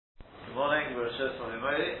Rishos from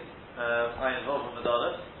Himori. I involved with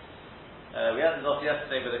Medalis. We ended off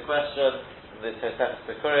yesterday with a question from the Tosefes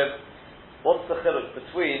Bikurim. What's the chiluk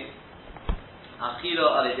between Achilo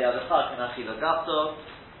al-Yedi Adachak and Achilo Gato?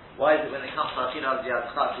 Why is it when it comes to Achilo al-Yedi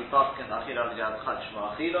Adachak we pass in Achilo al-Yedi Adachak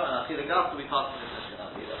Shema Achilo, and Achilo Gato we pass in Mishkan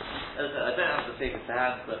Achilo? I don't have the figures to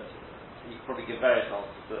hand, but you could probably give various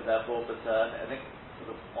answers to it therefore, but I think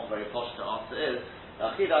sort of one very posh answer is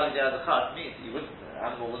Achilo al-Yedi Adachak means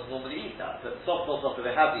animal wouldn't normally eat that, but soft if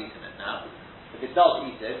it has eaten it now. If it does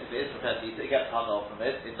eat it, if it is prepared to eat it, it gets hung off from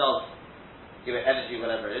it, it does give it energy,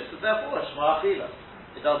 whatever it is, but therefore Shema Achilo.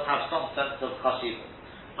 It does have some sense of chashivah.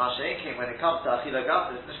 Mashiach, when it comes to Achila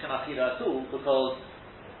Gata, it's Mishkan Achila at all, because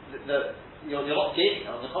you're not gaining,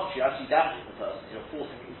 on the contrary, you're actually damaging the person. You're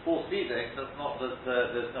force feeding, there's no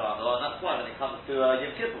Amala, and that's why when it comes to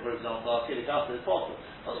Yom Kippur, for example, Achila Gata is possible.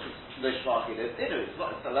 Not just Shema Achila, it's Inu, it's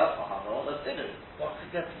not Amala, that's Inu. What's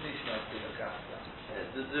the definition of Achila Gata?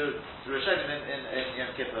 The Rishonim in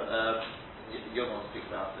Yom Kippur, Yom will speak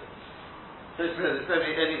about it. So it's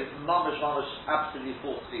mamish, absolutely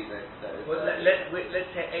force feeding. Well,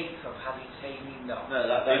 let's say 8 of having taken enough. No,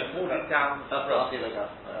 they pulled it down. That's not Achila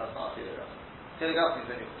Gata. That's not Achila Gata. Achila Gata means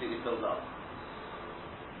when you're completely filled up.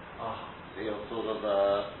 So you're sort of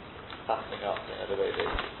fastening up in the way they.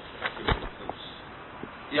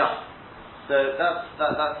 Yeah. So that's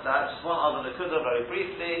that. Just one other nakuda very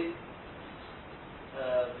briefly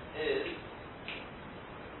is.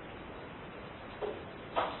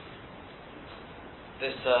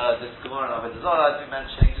 This Gemara in Avodah Zarah I've been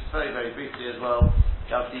mentioning just very briefly as well.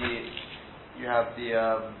 You have the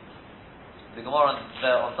Gemara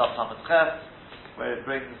there on Daf Lamed Ches, where it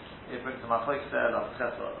brings the Machlokes there, Lamed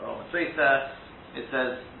Ches or Mitzvah there. It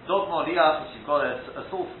says Dogma Liach, if you've got a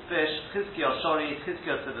salted fish, Chizkiah Shori,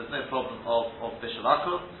 Chizkiah said there's no problem of Bishul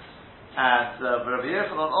Akum, and Rabbi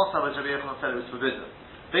Yochanan also, which Rabbi Yochanan said it was forbidden.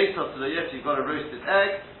 Based on the if you've got a roasted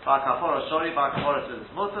egg, Bakafora Shori, Bakafora says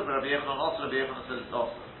it's mutter, but Rabbi Yochanan says it's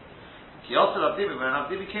also. Kiyotzer Rabdimi, when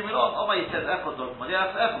Rabdimi came along, he said, Echot Dog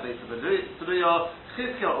Maliach, Echot Based on the Tuluya,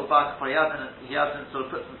 Chizkiah or Bakafora, he hasn't sort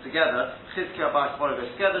of put them together, Chizkiah or Bakafora go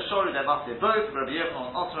together, Shori, they must be both, Rabbi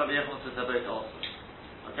Yochanan says they're both also.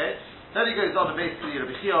 Okay? Then he goes on to basically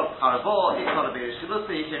Rabbi Chiyov Harabah, Ikala Beirish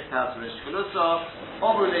Chilusa, he came to house Beirish Chilusa,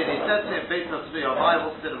 Omru Lady said to him, based on Tzviya,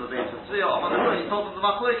 Bible, instead of a base of Tzviya, he told them the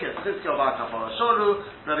Machlokes, Chizkiah Bakafara Shoru,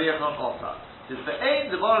 Rabbi Yochanan Osa. He says,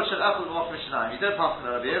 Be'ein, the Baruch Shel Echad Mach Mishnayim, you don't pass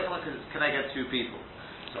on Rabbi Yochanan because it's can I get two people.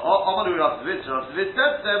 So Omru Rav Tzvit said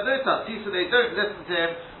to them, no Tati, so they don't listen to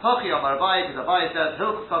him, Hachi Amar Abai, because Abai says,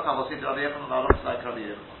 Hilchus Kakam will say to Rabbi Yochanan, I look like Rabbi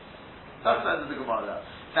Yochanan. That's the end of the Gemara there.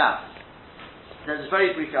 Now, then just very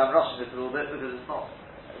briefly, I'm rushing this a little bit because it's not,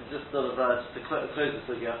 just sort of just to close this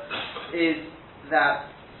figure, is that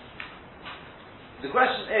the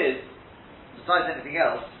question is, besides anything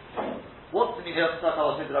else, what does it mean here to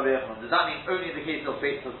Rabbi Yochanan? Does that mean only in the case of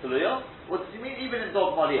Beit Tuluya? Or does it mean even in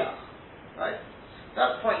Dog Maliach? Right?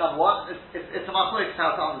 That's point number one. It's a machlokes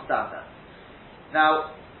how to understand that.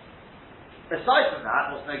 Now, aside from that,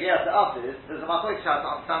 what's Nagea to us is, there's a machlokes how to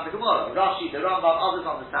understand the Gemara. Rashi, the Rambam, others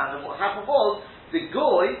understand, and what happened was, the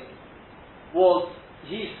goy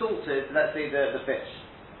he salted, let's say, the fish.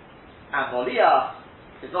 And Moliach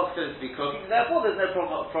is not supposed to be cooking, therefore there's no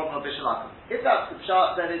problem of Bishul Akum. If that's the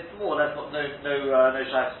pshat, then it's more or less no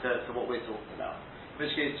shaykhs to what we're talking about. In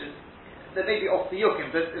which case, there may be off the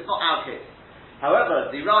yukim, but it's not our case.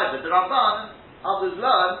 However, the Raiva, the Ramban, others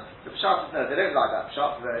learn, the pshat is no, they don't like that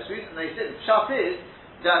pshat for various reasons, and they say the pshat is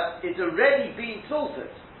that it's already been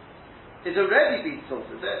salted. It's already been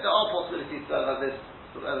salted. There are possibilities like this,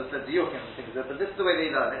 as I said, the yukim and things like that, but this is the way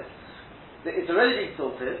they learn it. It's already been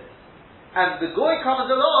salted, and the goy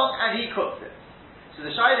comes along and he cooks it. So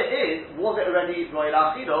the shaila is, was it already royal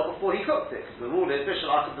achila before he cooked it? Because the rule is, Bishul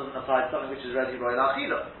Akum doesn't apply to something which is already royal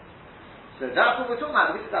achila. So that's what we're talking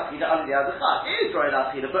about. This is achila al yadachad. It is royal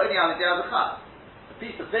achila, but only al yadachad. A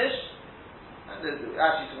piece of fish, and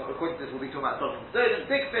actually, according to this, we'll be talking about from Zodim,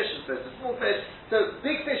 big fish as opposed to small fish. So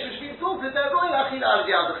big fish which have been salted, they're royal achila al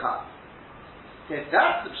yadachad. Okay,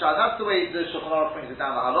 that's the pshat. That's the way the Shulchan Aruch brings it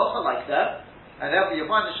down the halacha, like that. And therefore you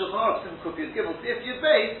find the Shulchan Aruch, Sim Kuf Yud Gimel, if you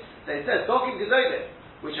base, they said Dogim Gedolim,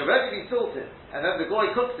 which have already been salted, and then the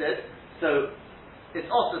goy cooks it, so it's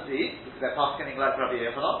also to eat, because they're paskening like Rabbi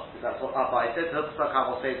Yochanan, because that's what Abai said, Hilchus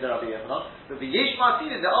Sakam will say to Rabbi Yochanan, but the Yesh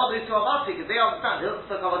Martin, there are those who are Mati, because they understand Hilchus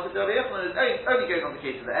Sakam will say to Rabbi Yochanan is only going on the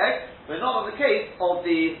case of the egg, but not on the case of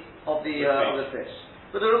the fish.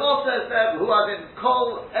 But the Ramah says that who has in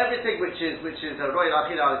kol everything which is a royal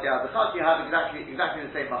achila al yadachad, you have exactly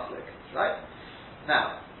the same maslik, right?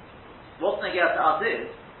 Now, what's Nagea to us is,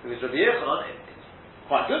 because Rabbi Yochanan,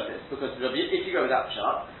 quite good this, because if you go with that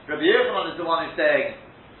shot, Rabbi Yochanan is the one who's saying,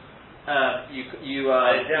 Rabbi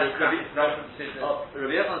Yochanan says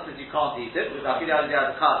you can't eat it, because Achila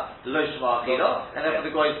al-Yadachak, the lo shema achila, and therefore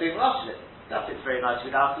the guy is doing Rashi. That fits very nicely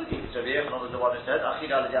with our sugi, because Rabbi Yochanan is the one who said,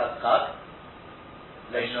 Achila al-Yadachak,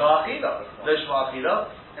 lo shema achila,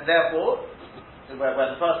 and therefore, when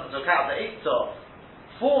the person took out the Eitzah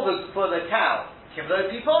for the cow, Kimlo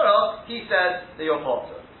Pipora, he says that you're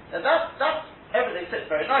potter. And that's everything fits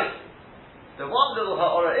very nicely. The one little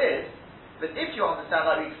ha'ora is that if you understand,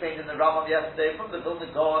 like we explained in the Rambam yesterday, from the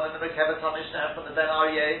Vilna Gaon and the Mekevet HaMishnah and from the Ben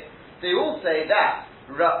Aryeh, they all say that's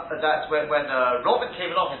when Robin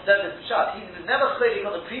came along and said this to Pshat, he was never chaylik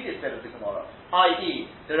on the previous bit of the Gemara,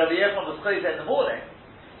 i.e., the Rabbi Yochanan was chaylik in the morning.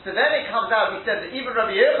 So then it comes out, we said that even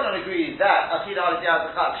Rabbi Yochanan agrees that Achila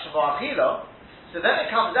al-Yadachak Shema Achila. So then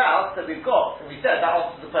it comes out that we've got, and we said that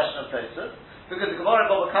answers the question of Tosfos, because the Gemara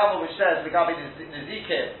in Bava Kama which says V'gabi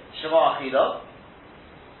Nezikim Shema Achila,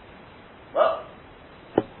 well,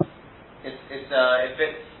 it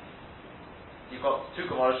fits. You've got two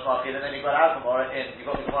Gemara Shema Achila, and then you've got our Gemara you've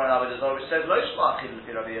got the Gemara in Avodah Zarah which says Lo Shema Achila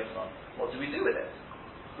L'fi Rabbi Yochanan. What do we do with it?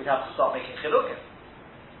 We'd have to start making chilukim.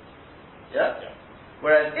 Yeah?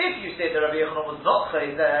 Whereas if you say that Rabbi Yochanan was not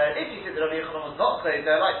chayzer, like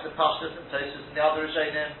the Pashtus and Tosfos and the other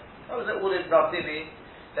Rishonim, that was it all in Rav Dimi,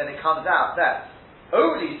 then it comes out that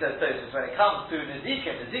only, says Tosfos, when it comes to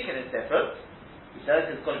Nezikin is different. He says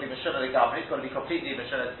it's got to be Meshuna Legamri, it's got to be completely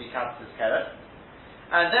Meshuna to be counted as Keret.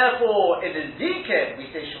 And therefore, in Nezikin, we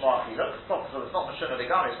say Shema Achila, because it's not Meshuna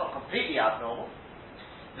Legamri, it's not completely abnormal.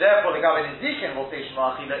 Therefore, the Gavin Nezikin will say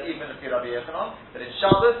Shema Achila even if you're Rabbi Yochanan, but in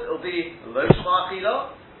Shabbos it'll be Lo Shema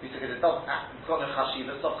Achila, because it doesn't have the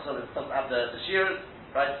Chashiva, it doesn't have the shears,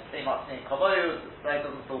 right? Same Kavoyu, right? It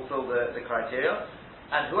doesn't fulfill the criteria.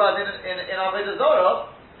 And who has in Avodah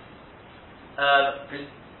Zarah,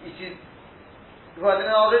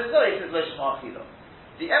 he says Lo Shema Achila.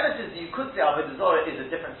 The evidence is you could say Avodah Zarah is a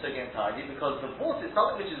different sugya entirely, because the water is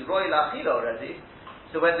something which is Roy L'Achila already.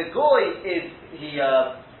 So when the goy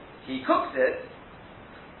he cooks it,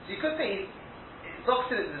 so you could say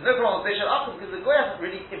there's no problem with Bishal Akum because the goy hasn't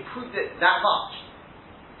really improved it that much.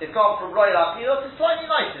 It's gone from Roy L'Achila to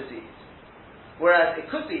slightly nicer to eat. Whereas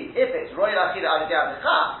it could be, if it's Roy L'Achila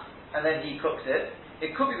al-Yadachak, and then he cooks it,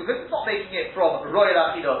 it could be because it's not making it from Roy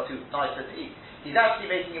L'Achila to nicer to eat. He's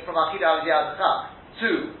actually making it from Achila al-Yadachak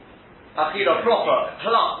to Achila proper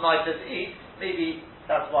plus nicer to eat. Maybe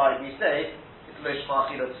that's why we say Lo Shema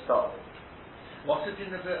Achila to start with. What's it in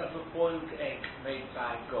of a boiled egg made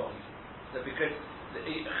by God? So because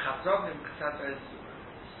Chazonim Ksatas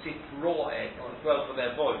sit raw egg as well for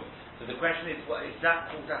their boil. So the question is, what is that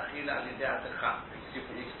called Achila al-Yadei Adachak? You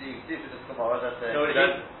see if it's Gemara that no, it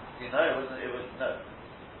isn't. You know, it was no.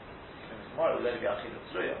 In the Gemara it would only be Achila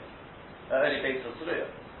Tzruya. Only based on Tzruya.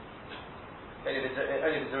 Only if it's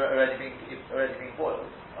already being boiled.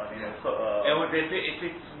 I mean, it's got, if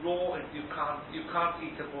it's raw, you can't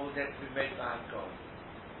eat a boiled egg to be made by God.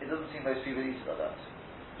 It doesn't seem most people eat it like that.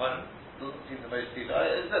 Pardon? It doesn't seem that most people.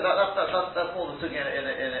 That's more the sugya in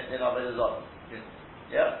Avodah Zarah.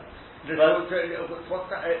 Yeah. What's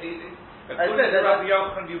that? According to Rabbi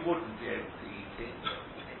Yochanan, you wouldn't be able to eat it.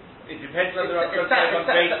 It depends whether I'm going to base on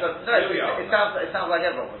it sounds like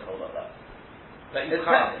everyone would hold like that. That you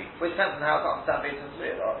can't eat. Well, it depends on how to understand based on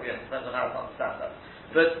Tzruya. It depends on how to understand that.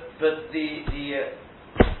 But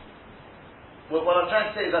what I'm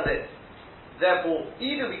trying to say is that this. Therefore,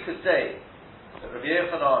 either we could say that Rabbi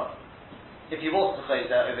Yochanan, if he wasn't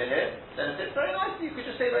chayzer over here, then it's very nicely. You could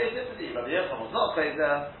just say very simply, Rabbi Yochanan was not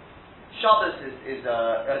chayzer. Shabbos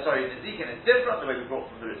Nezikin is different. The way we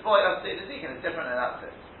brought from the Rizboy, I'd say Nezikin is different, and that's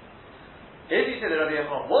it. If you say that Rabbi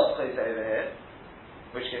Yochanan was chayzer over here,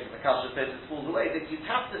 in which case the Kasha says it falls away, then you'd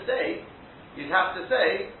have to say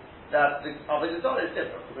that the Avodah Zarah is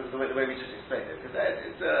different because of the way we just explained it. Because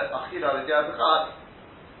it's Achila al-Yadachak,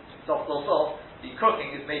 soft. The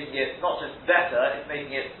cooking is making it not just better; it's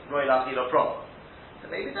making it Roy L'Achila proper. So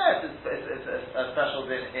maybe there it's a special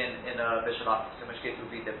in Bishul Akum, in which case it would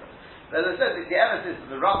be different. But as I said, the emphasis of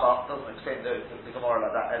the Rambam doesn't explain the Gemara like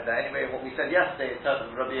that. Anyway, what we said yesterday in terms of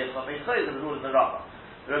Rabbi Yochanan being chayzer was all in the Rambam.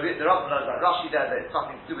 The Rambam knows like Rashi there that it's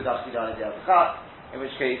nothing to do with Achila al-Yadachak, in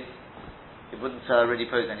which case it wouldn't really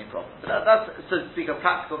pose any problem. But that's, so to speak, a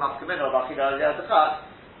practical nafkamina of Achila al-Yadachak.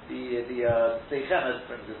 The Seich Emes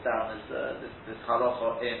brings us down as this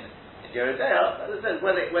halacha in Yerodea. As I said,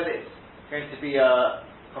 whether it's going to be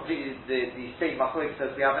completely the same machlokes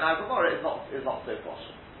as we have in our Gemara is not so posh.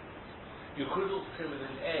 You could also say with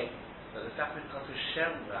an egg that the fact got a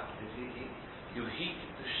shell wrapped is you heat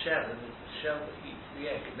the shell and it's the shell that eats the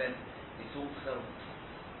egg, and then it's also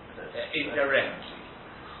Indirect.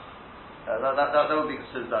 That would be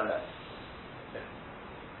considered direct.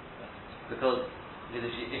 Because if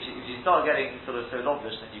you start getting sort of so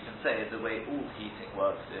obvious, then you can say the way all heating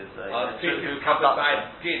works is Through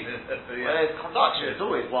conduction. Skin. It's conduction. It's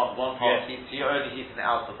always one part heat, so you're only heating the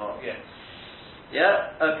outer part. Yes.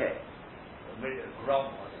 Yeah. Okay.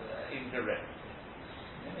 Wrong. Indirect.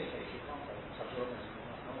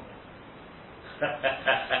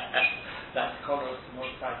 That's called more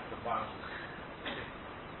type of one.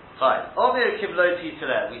 Fine. Omer Kibloti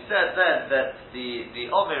Tireh. We said then that the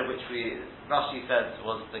Omer which Rashi said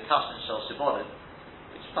was the Kashan Shel Shibodin,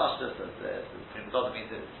 which Pashta says God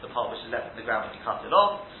means it's the part which is left in the ground when you cut it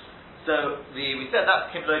off. So we said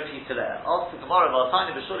that's Kibloti Tireh. Ask the Gemara about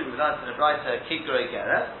Tiny B'Shuli we've learned in a brighter Kigre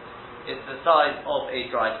Gereth. It's the size of a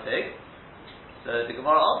dry fig. So the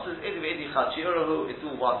Gemara answers Idi Chachirahu, it's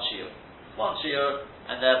all one shiur. One shiur,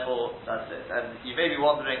 and therefore that's it. And you may be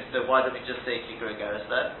wondering, so why don't we just say Kigre Gereth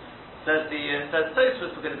then? Says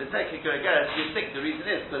Tosfos, we're going to be saying Kigre Gereth, you think the reason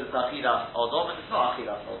is because it's Achilas Odom, and it's not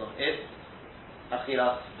Achilas Odom, it's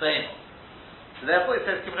Achilas Behemoth. So therefore it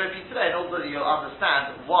says Kibloti Tireh, in order that you'll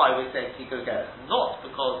understand why we're saying Kigre Gereth, not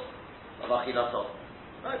because of Achilas Odom.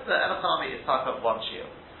 Right? The Enocami is part of one shiur.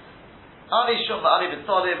 Ali Shum Ali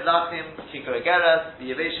B'Tolim Lachim Kigre Gereth the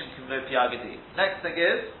Yeveshim Kibloti Agadi. Next thing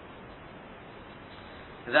is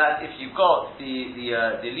that if you've got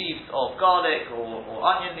the leaves of garlic or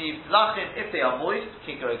onion leaves, lachim, if they are moist,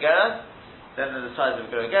 kikar gereth, then they're the size of a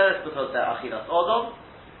gereth because they're achilas odom.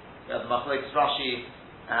 We have the machlokes Rashi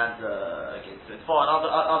and so it's for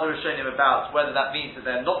other Rishonim about whether that means that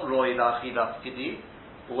they're not roy l'achilas gedi,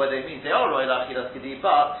 or whether it means they are roy l'achilas gedi,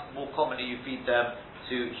 but more commonly you feed them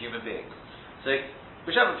to human beings. So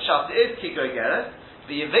whichever pshat it is, kikar gereth.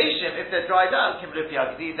 The Yeveshim, if they're dried out, Kibloti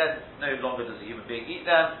Agadi, then no longer does a human being eat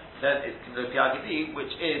them, then it's Kibloti Agadi, which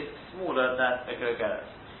is smaller than a gereth.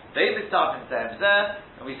 They mitzarfim there,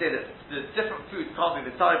 and we say that the different foods can't be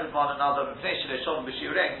mitzarfim with one another, because they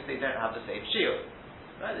don't have the same shiur.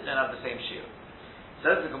 Right? They don't have the same shiur.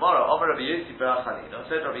 Says the Gemara, Omer Rabbi Yossi bar Chanina,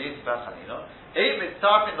 said Rabbi Yossi bar Chanina, Ei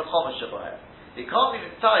mitzarfim the chomer shabahem. They can't be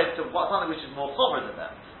mitzarfim to something which is more chomer than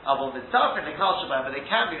them. But they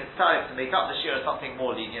can be mitzvah to make up the shiur something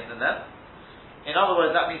more lenient than them. In other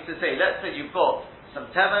words, that means to say, let's say you've got some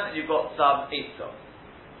temen and you've got some eitzah.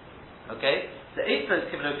 Okay? The eitzah is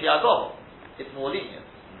kibloti agom. It's more lenient.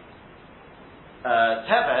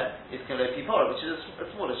 Temen is kibloti pora, which is a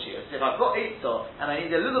smaller shiur. So if I've got eitzah and I need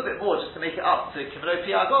a little bit more just to make it up to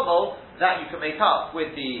kibloti agom, that you can make up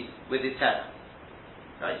with the temen.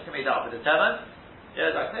 Right? You can make that up with the temen. Yeah,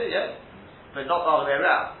 exactly. Yeah. But not the other way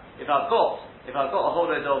around. If I've got a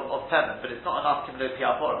whole load of temen, but it's not enough kibloti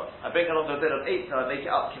pora, I bring along a bit of eitzah and make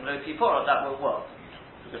it up kibloti pora, that won't work.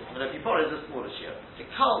 Because kibloti pora is a smaller shiur. The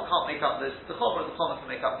kal can't make up this, the chomer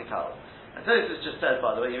can make up the kal. And so this is just said,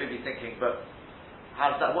 by the way, you may be thinking, but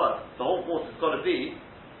how does that work? The whole water's got to be,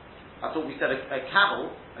 I thought we said a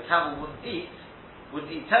camel wouldn't eat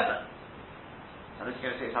temen. And this is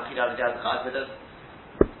going to say it's achidah l'jaz, but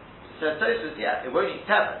says Tosfos, yeah, it won't eat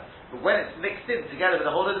temen. But when it's mixed in together with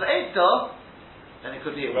a whole lot of eitzah, then it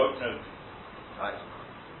could be a won't note. Right.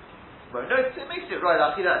 Won't note, it makes it right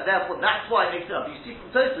achidah, and therefore that's why it makes it up. You see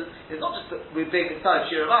from Tosfos, it's not just that we're being inside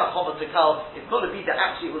shiur amount, chomer to kal, it's got to be that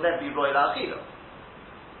actually it will then be roy l'achidah.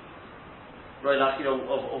 Roy l'achidah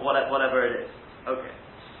of whatever it is. Okay.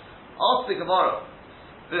 Ask the Gemara,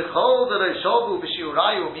 v'chol v'lo shavu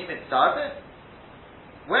b'shiurayu mi mitzarveh?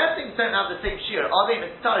 Where things don't have the same shiur, are they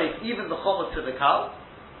mitzarveh even the chomer to the kal?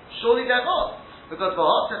 Surely they're not. Because for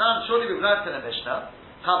Hotzanan, surely we've learned in the Mishnah,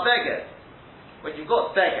 Beged. When you've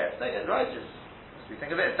got Beged, right? Just we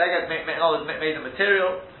think of it, Beged made of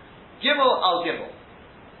material. Gimel al Gimel.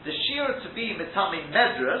 The shiur to be mitami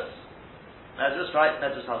medrus, right?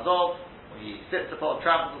 Medrus hazov, when he sits upon,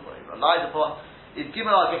 tramples upon, he relies upon, is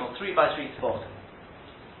Gimel al Gimel, 3 by 3 tefachim.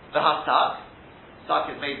 The Hasak,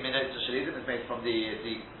 Sak is made minot to shalidim, is made from the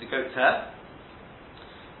goat's hair.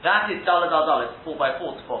 That is dalad al dalad, 4 by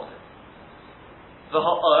 4 tefachim. The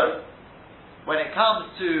ha'or, when it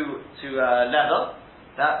comes to leather,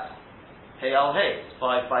 that's hey al hey,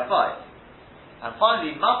 5 by 5. And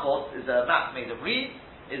finally, mapot is a mat made of reeds,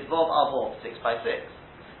 is vov al vov, 6 by 6.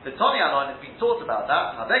 The Tony Alon has been taught about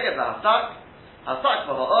that. Habeged v'hasak, hasak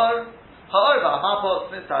v'ha'or, ha'or v'hamapot,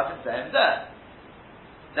 mitzarfim zehem zeh.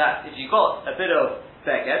 That if you got a bit of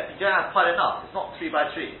beged, you don't have quite enough. It's not 3 by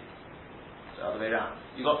 3. It's the other way around.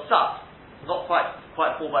 You got stuff, not quite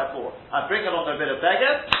 4 by 4. I bring along a bit of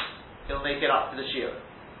beged, it'll make it up to the shiur.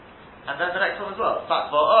 And then the next one as well,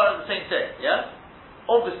 sak v'ha'or, the same thing, yeah?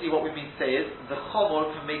 obviously what we mean to say is the chomor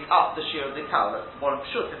can make up the shear of the cow. That's what I'm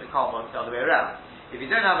sure in the chomor, it's the other way around. If you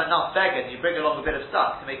don't have enough beged and you bring along a bit of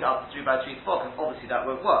stuff to make it up to 3 by 3 tefachim, obviously that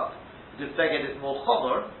won't work. Because beged is more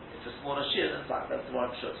chomor, it's a smaller shear than stuff. That's the one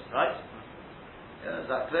I'm sure, right? Yeah, is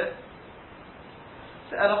that clear?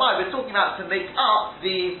 So Elamai, we're talking about to make up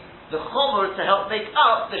the chomor to help make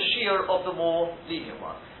up the shear of the more lenient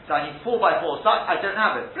one. So I need 4 by 4 stuff, I don't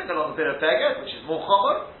have it. Bring along a bit of beged, which is more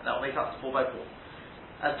chomor, and that will make up to 4 by 4.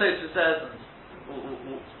 As Tosfos says, and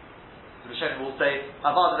the Rishonim will say,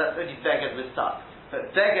 Avada, that's only beged with stuff.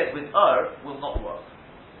 But beged with will not work.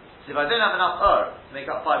 So if I don't have enough to make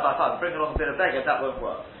up 5 by 5, bring along a bit of beged, that won't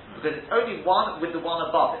work. Because it's only one with the one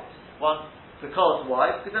above it. Because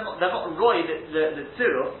why? Because they're not roy the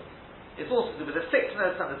tziruf. It's also to do with the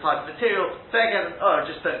thickness and the type of material. Beged and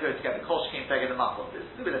just don't go together. Koshkin, beged and machos. It's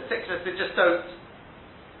to do with the thickness, they just don't.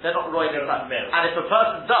 They're not roy the type. And if a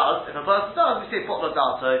person does, we say potla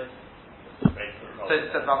dato. So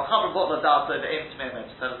it says, "V'amachaber potla dato the aim to me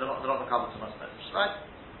measures." So they're not machaber to much measures, right?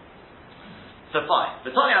 So fine.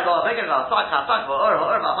 The Tony Adar beged and Asach Hasach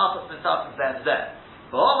v'or ma'matos mitzvah then there.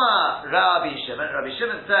 V'oma Rabbi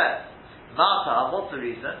Shimon says, "Mata, what's the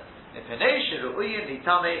reason? What's the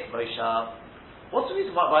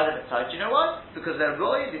reason why they're mitzvah? Do you know why? Because they're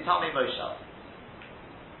roy ditame moshav.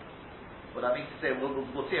 What that means to say,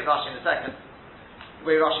 we'll see in Rashi in a second. The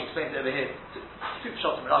way Rashi explains it over here, two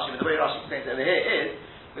shots in Rashi, but the way Rashi explains it over here is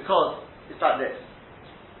because it's like this.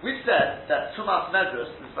 We've said that Tumas Medrus,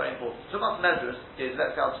 this is very important. Tumas Medrus is,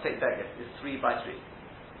 let's say I'll just take beged, is 3 by 3.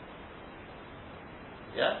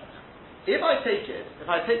 Yeah? If I take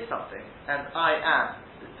something, and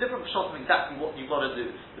it's different from exactly what you've got to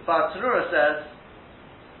do. The Bar Tanura says,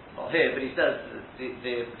 not here, but he says,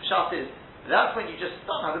 the pshat is, that's when you just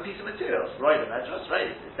don't have a piece of material. Right, the medrus,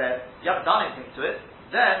 right? It's there, you haven't done anything to it,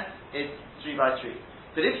 then it's 3 by 3.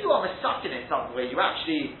 But if you are mistaken in something where you're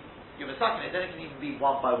mistaken it, then it can even be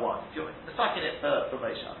 1 by 1. If you're mistaken it for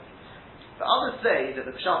Moshe. But others say that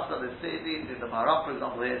the pshat of this, the Maharam, for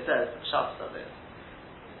example, here says, the pshat of this.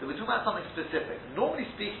 So we're talking about something specific. Normally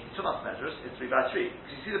speaking, Tumas Medrus is 3 by 3. Because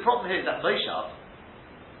you see, the problem here is that Moshav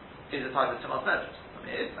is a type of Tumas Medrus. I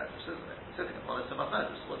mean, it is Medrus, isn't it? Sitting upon a Tumas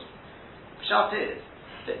Medrus. What Pshat is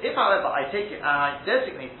that if, however, I take it and I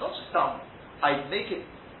designate not just I make it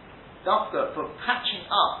dafka for patching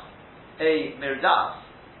up a mirdas,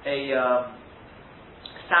 a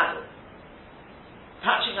saddle,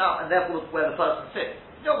 patching up, and therefore where the person sits,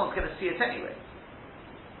 no one's going to see it anyway.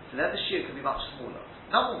 So then the shear can be much smaller.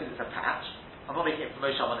 Not only because it's a patch, I'm not making it for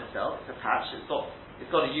Moshav on itself, it's a patch, it's got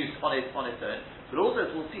a use on its own, but also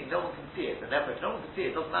as we'll see, no one can see it, and therefore if no one can see it,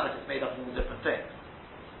 it doesn't matter if it's made up of all different things.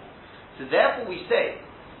 So therefore we say,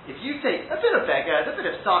 if you take a bit of beged, a bit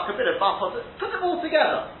of sak, a bit of mafot, put them all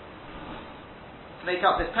together to make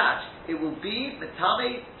up this patch, it will be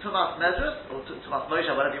Mitame Tumas Medrus, or Tumas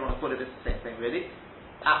Moshav, whatever you want to call it, it's the same thing really,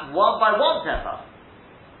 at 1 by 1 tefa.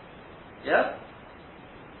 Yeah?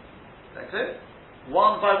 Is that clear?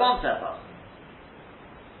 1 by 1 tefa.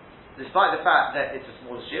 Despite the fact that it's a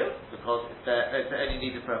smaller shield, because it's only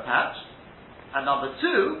needed for a patch. And number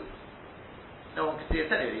 2, no one can see it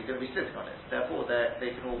anyway, you're going to be sitting on it. Therefore,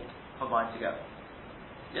 they can all combine together.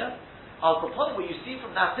 Yeah? Al Kapon, what you see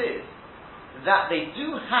from that is that they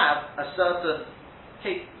do have a certain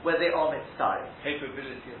where they are mitzvah.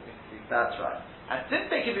 Capability of mixing. That's right. And since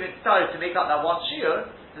they can be mitzvah to make up that one shiur,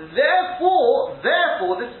 therefore,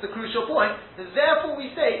 this is the crucial point, therefore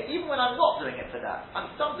we say, even when I'm not doing it for that, I'm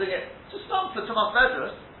still doing it just some for Tumas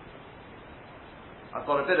Medrus, I've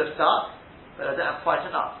got a bit of stuff, but I don't have quite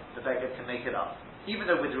enough. The beged can make it up. Even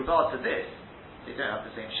though with regard to this, they don't have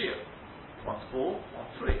the same shiur. One's 4,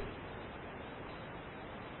 one's 3.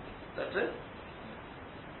 That's it?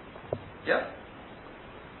 Yeah?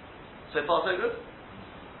 So far so good?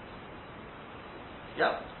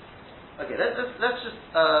 Yeah? Okay, let's just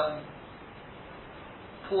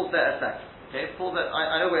pause there a second. Okay, pause there.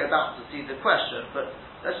 I know we're about to see the question, but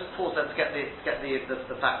let's just pause there to get the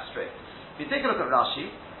facts straight. If you take a look at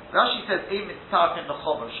Rashi says,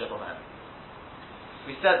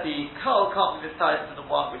 we said the kol can't be decided to the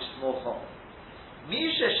one which is more chomer.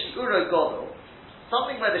 Misha shi'uro godol,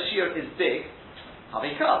 something where the shear is big,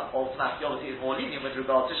 habikal, automatically obviously is more lenient with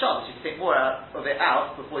regard to Shabbos. You can take more of it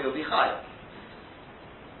out before you'll be chayav.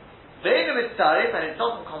 Ve'enu mitzarif, and it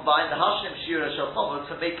doesn't combine the hashim shi'uro shel chomer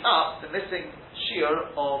to make up the missing shear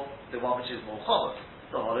of the one which is more chomer.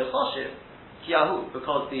 The holo choshev, kiyahu,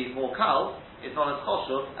 because the more kal is not as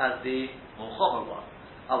choshev as the more chomer one.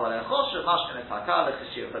 But the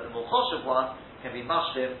more choshev one can be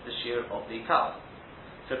mashlim the shear of the kal.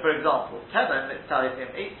 So for example, Teven mitzarifim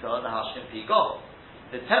eitzah the hashim pi gomel.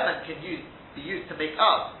 the temen can be used to make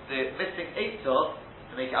up the missing eitzah,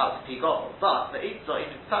 to make it out to pigol. But the eitzah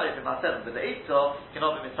is mitzaref in Maselim, but the eitzah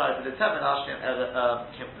cannot be mitzaref for the temen ashlim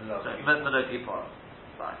melogi par.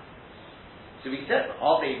 Fine. So we said,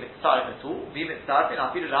 are they mitzaref at all? Be mitzaref in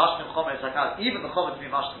afilu ashlim chomer shakal, even the chomer to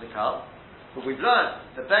be mashlim the kal. But we've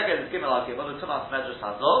learned the beggar is given like the tumas medrash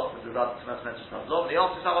hazov, with regard to tumas medrash hazov, the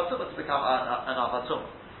also is avatumah to become an avatumah.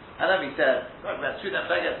 And then we said, right, we had two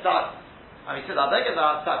them beggar start. And we said, our beggar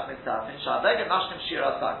are sak mitzaref, shah beggar mashlim shir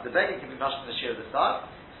sak. The beggar can be mashlim the shir of the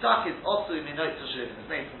sak. Sak is also in minot shirivim,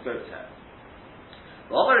 it's made from goat's hair.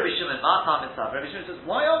 Rabbi Shimon, Ma'atam mitzaref. Rabbi Shimon says,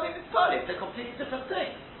 why are they mitzaref? They're completely different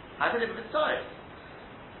things. How can they be mitzaref?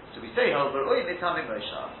 So we say, however, meaning,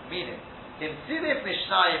 in tzirif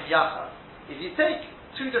mishnayim yachad. If you take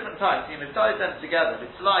two different types, you mitzaref them together,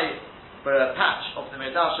 mitzlai for a patch of the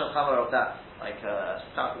medash of chavar of that, like a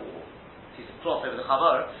sack or piece of cloth over the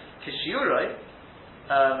chavar, kishiuroi,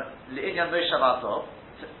 le'inyan Moshe Basov,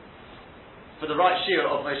 for the right shear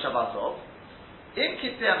of Moshe Basov, im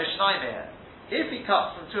kitzeh mishnayim, if he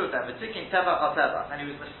cuts from two of them, v'tikin tefach al tefach, and he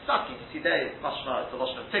was misakin, you see there, it's mashma, it's a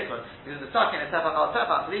lotion of tikkun, he was misakin a tefach al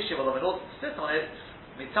tefach, l'ishiv, although in order to sit on it,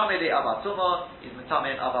 mitame de avatuma, is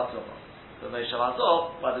mitame in avatuma. So Moshe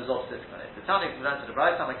Basov, why the Zov sitting on it. The Tani can learn to the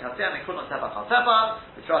right time, and Katzeh, and Kunon tefach al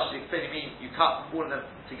tefach, which Rashi explaining means you cut all of them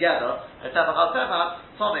together, a tefach al tefach,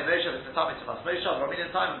 Tomei Moshe, is mitame to mas Moshe, but in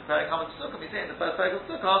time, when Perek comes to Sukkah, we say in the first Perek of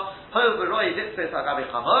Sukkah, Hol v'roi ditzpes agabi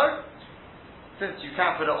chamor, since you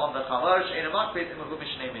can put it on the chamor, she'en a makbid, and we'll go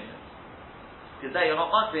mishnei minim. Because there you're not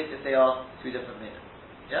makbid if they are two different minim.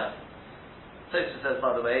 Yeah? Tosfos says,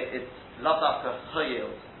 by the way, it's lavdafka choyil,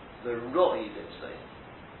 the roi ditzpes.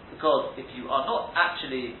 Because if you are not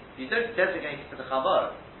actually, if you don't designate it for the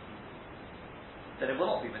chamor, then it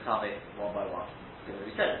will not be mitame one by one. Because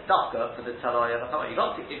we said dafka for the talai and the chamor, you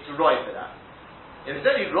can't think it's roi for that. If it's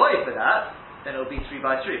only roi for that, then it will be 3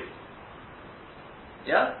 by 3.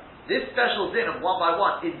 Yeah? This special din of 1 by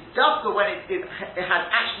 1 is dafka when it has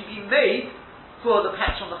actually been made for the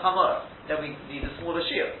patch on the chamor. Then we need a smaller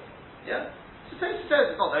shear. Yeah? So Tosfos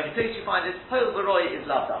says it's not the only place you find it. Hol v'roi is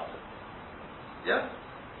lav dafka. Yeah?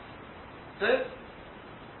 So,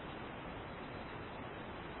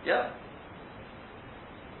 yeah?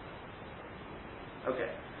 Okay.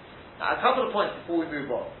 Now, a couple of points before we move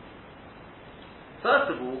on. First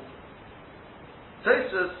of all,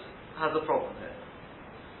 Tosfos has a problem here.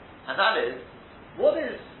 And that is, what's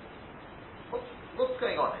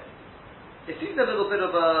going on here? It seems a little bit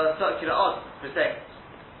of a circular argument for saying,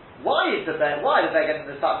 why are they getting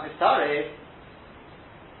the sak mitzaref?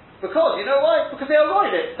 Because, you know why? Because they are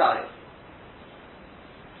roid mitzaref.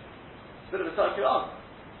 Bit of a circular argument.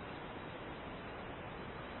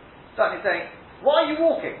 Certainly saying, why are you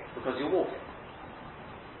walking? Because you're walking.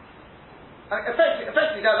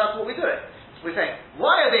 Effectively that's what we're doing. We're saying,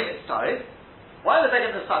 why are they mitzaref? Why are they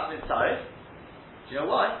getting the sak mitzaref? Do you know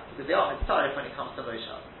why? Because they are mitzaref when it comes to Moshe.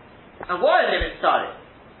 And why are they mitzaref?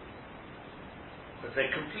 Because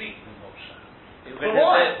they're complete with Moshe. But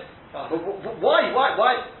why?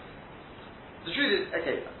 Why? The truth is,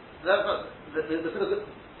 okay,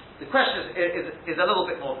 the question is a little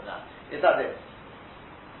bit more than that. Is that it?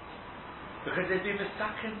 Because they've been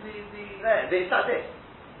mistaken It's that it.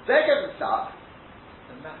 They're getting stuck.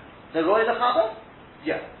 The Roy Lechaber?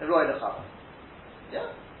 Yeah, the Roy Lechaber.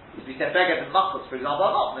 Yeah? If we said Beged and Machos, for example,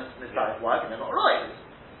 are not mistaken work and they're not Roy.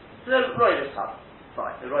 So they're Roy Lechaber.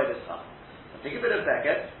 Fine, they're Roy Lechaber. Take a bit of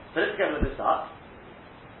Beged, put it together with the Sak.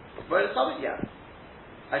 Roy Lechaber? Yeah.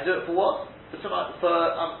 I do it for what? From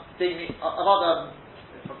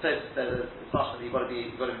Tosfos says it's mashma you've got to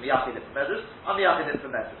be miyachid it for medrash. I'm miyachid it for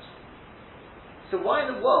medrash. So why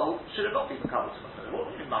in the world should it not be mekabel to medrash? What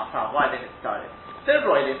do you mean ma'atam? Why then it's started? They're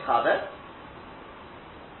roiling chaver.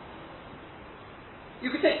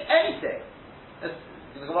 You could take anything. As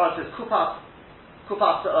the Gemara says, kupas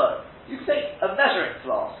sa'or. You could take a measuring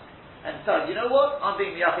flask and say, you know what? I'm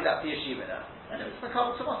being miyachid at the yeshiva now, and it's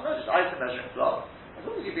mekabel to medrash. I have the measuring flask. As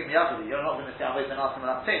long as you've been miyachid, you're not going to say I'm waiting and ask him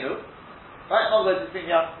about tenu. Right? In other words, it's being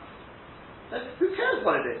young. Then who cares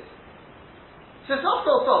what it is? So it's not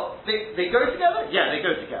so. They go together? Yeah, they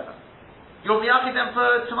go together. You're miyachid them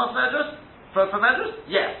for Tumas Medrash? For Medrash?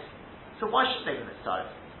 Yes. So why shouldn't they be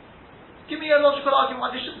mitzaref? Give me a logical argument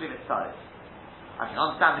why they shouldn't be mitzaref. I can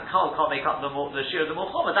understand the Kal can't make up the shear of the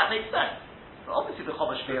Mulchama, that makes sense. But obviously the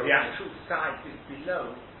Chomash feels the actual size is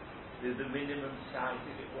below the minimum size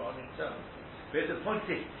if it were on its own. But the point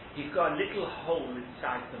is, he's got a little hole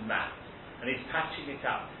inside the mat. and he's patching it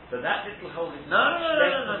up. But that little hole is No.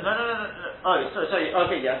 Oh, sorry.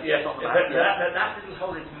 Okay, yes, on the but back. that little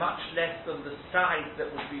hole is much less than the size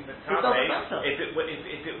that would be It Matame doesn't matter. if it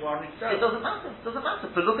were on its own. It doesn't matter.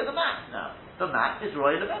 But look at the mat now. The mat is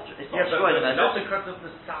Roy Lemedra. It's not but Roy Lemedra. not because of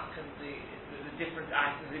the suck and the different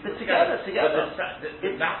items. But together. But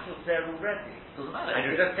the mat was there already. Doesn't matter.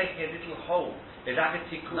 And you're just taking a little hole. Is that a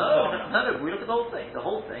tikkun? No. We look at the whole thing. The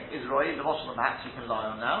whole thing is Roy Lemedra, the mat you can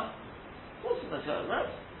lie on now. What's in the right?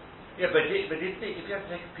 Yeah, but if you have to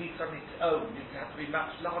take a piece on its own, it has to be much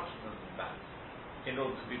larger than that in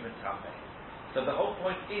order to be Matame. So the whole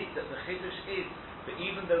point is that the Chiddush is that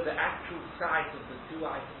even though the actual size of the two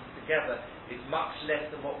items together is much less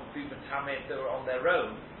than what would be Matame if they were on their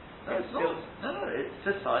own, no, it's not. No, it's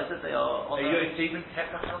the size that they are on their own. It's even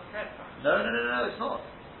Tefach on Tefach. No, it's not.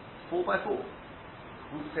 4 by 4.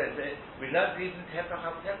 Who says it? We learned even Tefach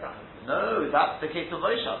on Tefach. No, that's the case of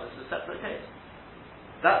Moshe. That's a separate case.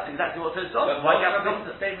 That's exactly what says John. But why do you have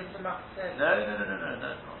the same as the Mach says? No, it's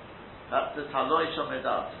not. That's the Taloi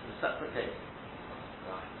Shomedat, the separate case.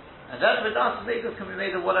 Right. And then Vedas Vegas can be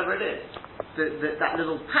made of whatever it is. That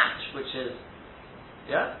little patch, which is,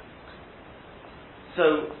 yeah?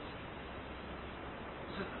 So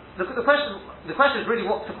the question is really,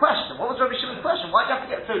 what's the question? What was Rabbi Shimon's question? Why do you have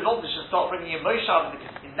to get so longish and start bringing in Moshav?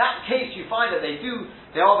 Because in that case you find that they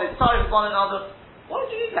are mitzvah with one another. Why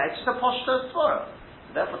do you do that? It's just a poshta svara.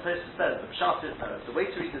 Therefore, Tosfos says the pshat is the way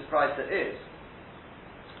to read this brayta is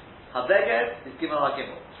Habeged is Gimel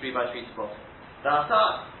HaGimel, 3 by 3 to bottom. The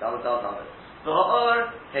Hasak, Dalad. The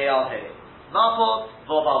Ha'or, Hey al Hey. Mapot,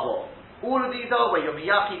 Vav al Vav. All of these are where you're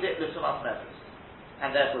miyachid it with Sumas Medrus.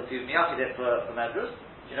 And therefore, if you miyachid it for Medrus,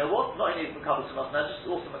 you know what? Not only is Makabal Sumas Medrus,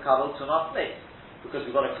 it's also Makabal Sumas Meis. Because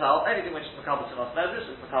we've got a cloud, anything which is Makabal Sumas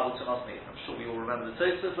Medrus is Makabal Sumas Meis. I'm sure we all remember the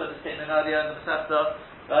Tosfos when this came in earlier in the Masechta,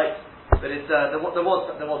 right? But it's, there was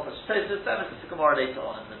such Tosfos, then it's a Gemara later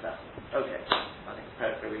on in the Masechta. Okay, I think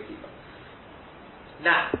it's very deeper.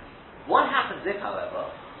 Now, what happens if,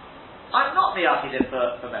 however, I'm not miyachid it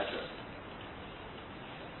for Medrus?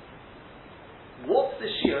 What's the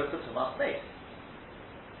shiur for Tumas Meis?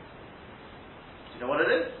 Do you know what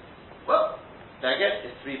it is? Well, Beged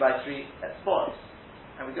is 3 by 3 Etzboris.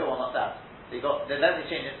 And we go on like that. Then they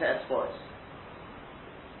change it to Etzboris.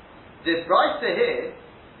 The brayta here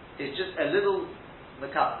is just a little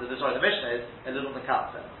Mekapse. The Mishnah is a little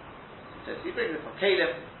Mekapse. So if you bring this from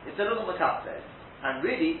Kalim, it's a little Mekapse. And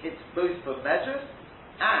really, it's both for Medrus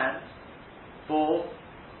and for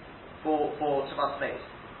Tumas Meis.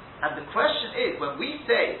 And the question is, when we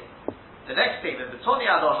say the next statement,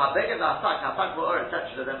 B'toniad or Habeged La'asak, Hasak V'or,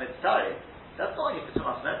 etc., they're mitzvah, that's not only for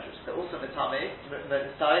Tumas Medrus, they're also mitzvah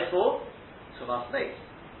for Tumas Meis.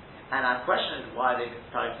 And our question is, why are they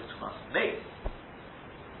mitzvah for Tumas Meis?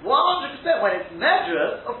 100% when it's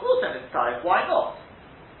Medrus, of course they're mitzvah, why not?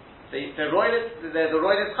 They're the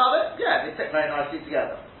roilet chavet? Yeah, they fit very nicely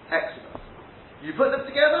together. Excellent. You put them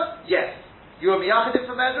together? Yes. You are miyachidim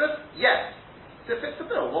for Medrus? Yes. So it fits the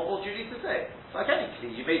bill. What more do you need to say? It's like any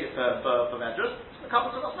kli. You made it for Medrus, it's a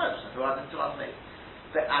couple of Tumas Medrus, and who has it Tumas Meis.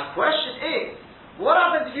 But our question is, what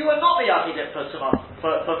happens if you are not miyachidim for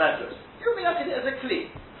Medrus? You're miyachidim as a kli.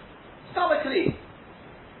 Stam a kli.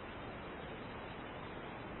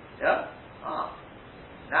 Yeah?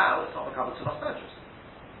 Now it's not a couple of Tumas Medrus.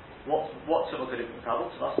 What tumah could it be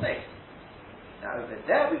Tumas Meis? Now over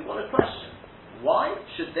there we've got a question. Why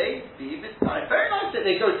should they be mitzvah? Very nice that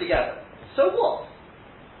they go together. So what?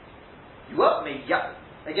 You weren't miyachid.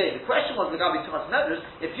 Again, the question was regarding Tumas Medrus.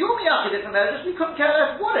 If you're miyachid for Medrus, we couldn't care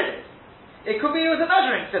less what it is. It could be it was a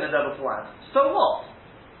measuring cylinder beforehand. So what?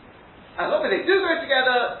 As long as they do go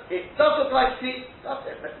together, it does look like see. That's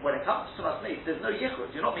it. But when it comes to Tumas Meis, there's no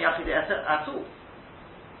yichud. You're not miyachid at all.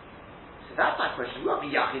 So that's my question. We weren't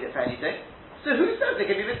miyachid for anything. So who says they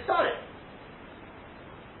can be mitzvah?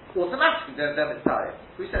 Automatically they're mitzvah.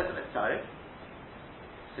 Who says they're mitzvah?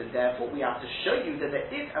 So therefore we have to show you that there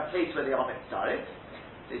is a place where they are mitzvah.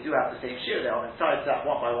 They do have the same shiur. They are mitzvah to that 1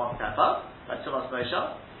 by 1 tefa, like Tumas Moshe.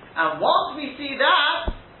 And once we see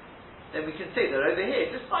that, then we can say that over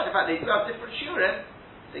here, despite the fact they do have different shiurim,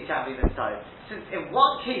 they can be mitzvah. Since in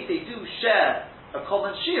one case they do share a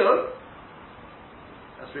common shiur,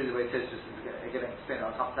 that's really the way Tosfos is going to explain.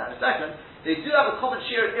 I'll come to that in a second. They do have a common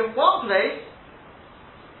shiur in one place.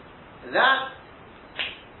 That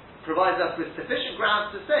provides us with sufficient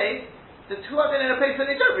grounds to say that two are in a place where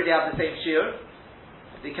they don't really have the same shiur,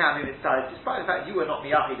 they can be mitzvah, despite the fact you were not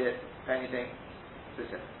miyachid it for anything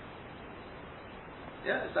specific.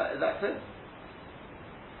 Yeah, is that clear?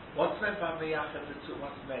 What's meant by miyachid for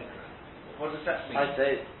Tumas Medrus? What does that mean? I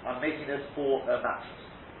say I'm making this for a mattress.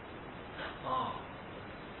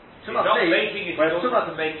 He's not making it in order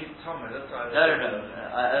to make it Tumah. That's why. No.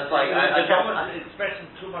 That's like the expression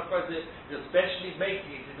Tumah, you're specially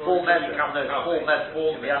making it in order to become Tumah. Full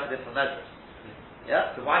measure. We have different measures.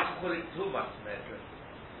 Yeah. So why do you call it Tumah measure?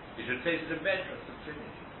 You should say it's the measure of the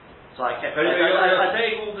Trinity. So I kept. You're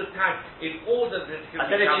saying all the time in order that it can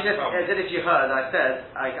become Tumah. I said if you heard, I said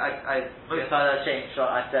most times I changed.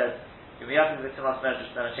 I said. If we have to do Tumas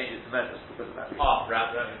Medrash, then I change it to Medrash because of that.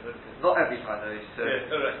 Right. Not every time though. So,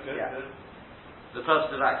 good. The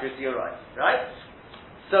purpose of accuracy, you're right. Right?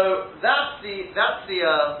 So that's the by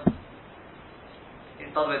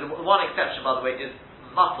the way, the one exception by the way is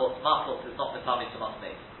Mafot. Mafot is not Metami Tumas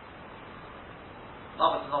Meis.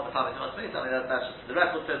 Mafot is not Metami Tumas Meis. I mean that's just the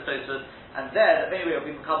record says so. And then anyway it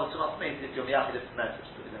will be Makabel Tumas Meis if you're Miyachid to Medrash.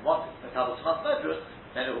 Because if you want it Makabel Tumas Medrash,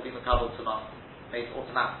 then it will be Makabel Tumas made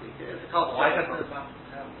automatically. It's a carbon. Why doesn't it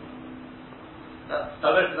that's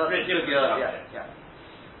yeah.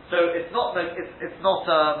 So it's not like it's not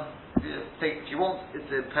if you want it's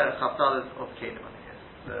the Peres Chaftalas of Kingdom, I think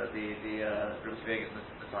it's the Ruth Vegas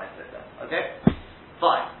Messiah said that. Okay?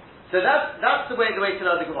 Fine. So that's the way to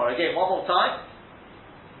learn the Gemara. Again, one more time.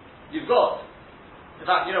 You've got in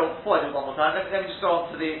fact, before I do it one more time, let me just go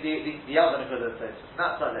on to the other Nekudah that says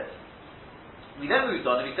that's like this. We then moved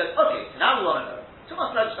on and we said, okay, so now we want to know.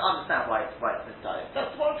 Tumas Medrash to understand why it's misdirected.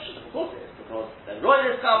 That's the one of course it is, because the Roy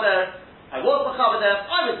is Chaber, I was Machaber them,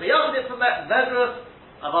 I was Miyavadit from Medrash,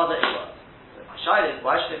 Avada Iwa. So my shayla is,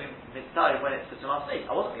 why should I be misdirected when it's for Tumas Medrash?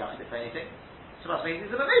 I wasn't Miyavadit for anything. Tumas Medrash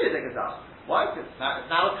is a Mameda Degazah. Why? Because it's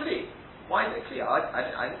now a Kli. Why is it a Kli?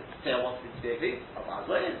 I didn't say I wanted it to be a Kli. Avada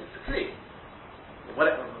Iwa is, it's a Kli.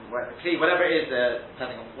 Whatever it is,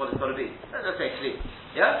 depending on what it's got to be. Let's say Kli.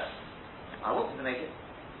 Yeah? I wanted to make it.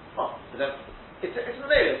 Oh, but then it's a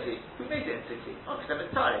Mameda Kli. Who made it into Kli? Oh, because I'm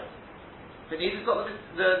entirely. But he's got the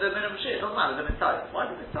minimum share. It doesn't matter. They're entirely. Why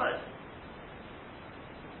is it entirely?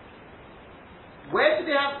 Where do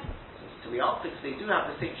they have? So we answer because they do have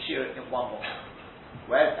the same share in one more.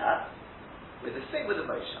 Where's that? With the thing with the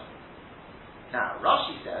Moshe. Now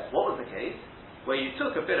Rashi says, what was the case? Where you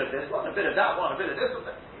took a bit of this one, a bit of that one, a bit of this one,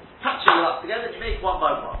 patch it all up together, and you make one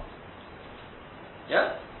by one.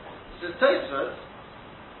 Yeah. So Tosfos,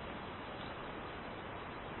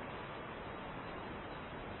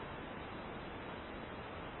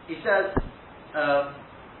 he says,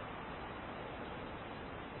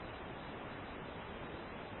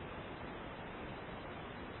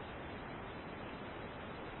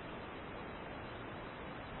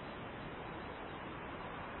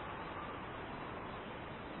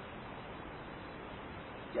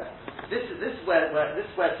 this is where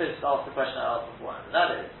Tosfos asks the question I asked before, and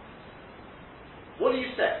that is, what do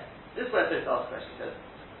you say? This is where Tosfos asks the question. He says,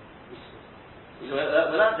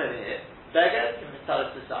 we'll answer over here. Beggar can be tell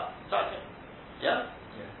us to start. Yeah?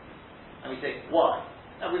 And we say, why?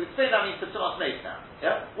 Now we've explained that means for Tumas Meis now.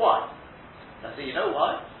 Yeah? Why? Now so you know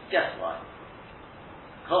why? Guess why?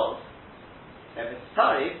 Because they're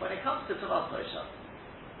mitzvah when it comes to Tumas Moshe.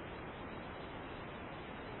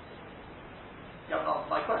 You haven't answered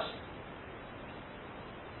my question.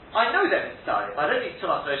 I know they're mitzvah. I don't need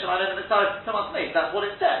Tumas Moshe, I know they're mitzvah for Tumas Meis. That's what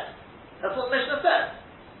it says. That's what the Mishnah says.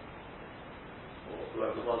 Or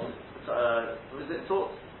whoever it was. Was it taught?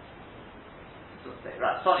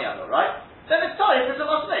 Right, Soniago, right? Then it's time for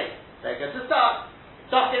Tumas Meis. They're going to start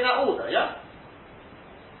in that order, yeah?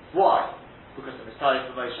 Why? Because the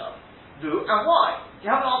Mitzvah for Moshe. Do, and why? You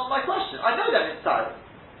haven't answered my question. I know that Mitzvah.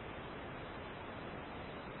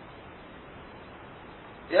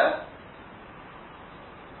 Yeah?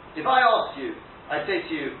 If I ask you, I say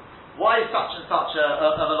to you, why is such and such a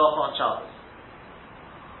malacha on Shabbos?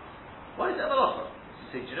 Why is it a malacha? You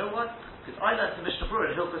say, do you know why? Because I learned the Mishnah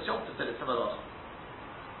Berurah in Hilchos Yom Tov that it's a malacha.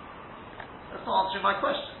 That's not answering my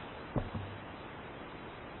question.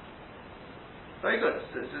 Very good.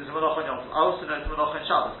 So it's a malacha on Yom Tov. I also know it's a malacha on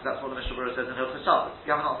Shabbos because that's what the Mishnah Berurah says in Hilchos Shabbos.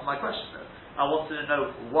 You haven't answered my question though. I wanted to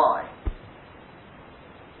know why.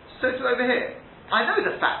 So to over here, I know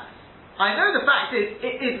the facts. I know the fact is,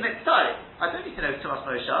 it is mitzvah. I don't need to know Tumas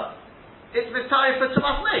Moshe. It's mitzvah for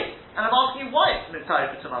Tumas Meis. And I'm asking you why it's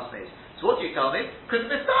mitzvah for Tumas Meis. So what do you tell me? Because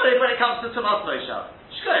mitzvah when it comes to Tumas Moshe.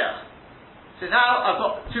 Shkoyach. So now I've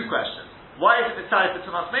got two questions. Why is it mitzvah for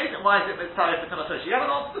Tumas Meis and why is it mitzvah for Tumas Moshe? You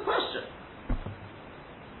haven't answered the question.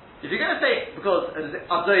 If you're going to say, because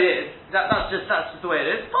that's just the way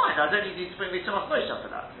it is, fine. I don't need you to bring me Tumas Moshe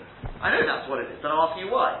for that. I know that's what it is, but I'm asking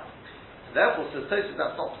you why. Therefore, says Tosfos,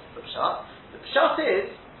 that's not the pshat. The pshat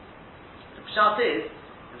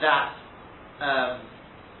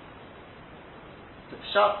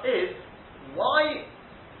is why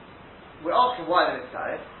we're asking why they're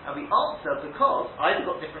mitzvah. And we answer because either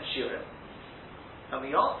got different shiurim, and we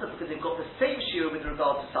answer because they've got the same shiur with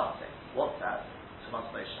regard to something. What's that? Tumas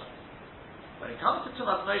Moshe. When it comes to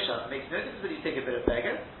Tumas Moshe, it makes no difference whether you take a bit of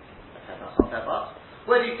beggar, a tefach al tefach.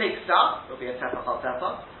 Whether you take stuff, it'll be a tefach al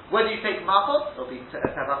tefach. Whether you take mapot, it'll be a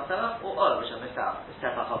tefach al tefach, or which I missed out, is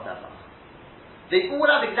tefach al tefach. They all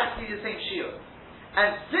have exactly the same shiur.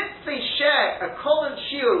 And since they share a common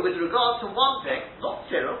shiur with regard to one thing, not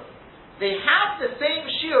zero, they have the same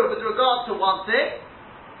shiur with regard to one thing.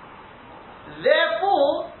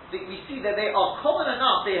 Therefore, we see that they are common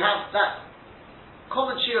enough, they have that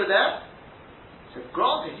common shiur there. So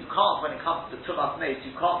granted, you can't, when it comes to Tumas Meis,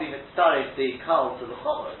 you can't be mitzaref the kal to the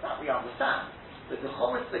chomer, that we understand. But the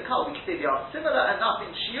chomer to the kal, we can say they are similar enough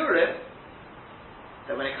in shiurim,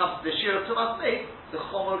 that when it comes to the shiur of Tumas Meis, the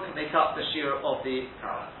chomer can make up the shiur of the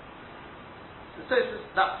kal. So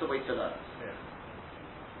that's the way to learn. Yeah.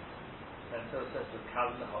 And so it says the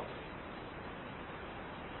kal and the hot.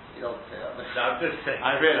 You don't say that. No, I'm just saying.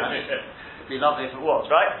 I realise. It'd be lovely if it was,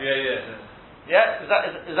 right? Yeah. Yeah?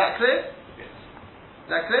 Is that clear? Yes. Is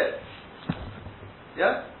that clear?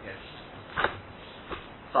 Yeah? Yes.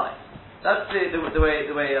 Fine. That's the way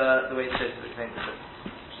it shows to explain this.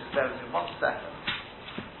 Just bear with me 1 second.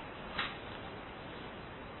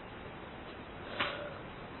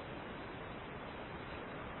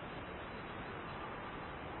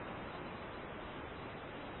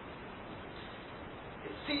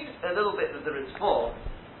 Seems a little bit that the Ritva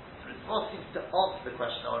seems to answer the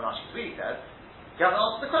question on Rashi's really says, you have to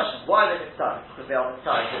answer the question, why are they mitzvah? Because they are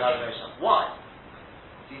mitzvah, they have no sham. Why?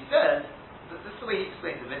 So he says, this is the way he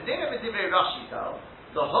explains it, Rashi tell,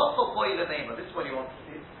 the hochel boy the name, this is what he wants to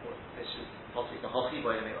do, this is possibly the hochi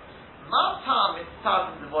boy the name. Matam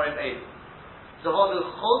mitzvah in the morim elu. The hochel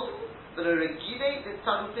chosu, but a regile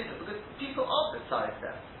mitzvah u'tinu, because people aren't mitzvah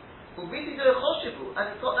there. Umiti de choshivu,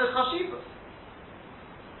 and it's got no chashivu.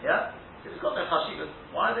 Yeah? If it's got no chashivas,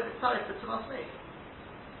 why are they mitzaref for Tumas Meis?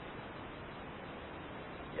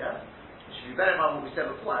 Yeah? You should be bear in mind what we said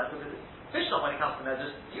before, because Mishnah, when it comes to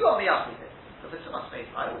Medrash, you are miyachid it. But for Tumas Meis,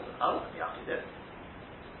 I wasn't miyachid it.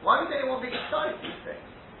 Why would anyone be mitzaref these things?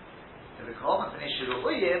 So the common an issue of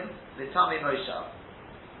Uyim, the Tami Moshav.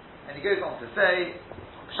 And he goes on to say,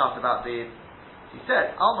 shot about he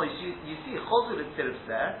said, almost you see Chozul and Tirus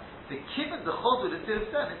there, the kibbutz the chozul the tiruf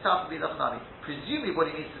then it's tough to be lachnami. Presumably, what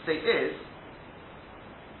he means to say is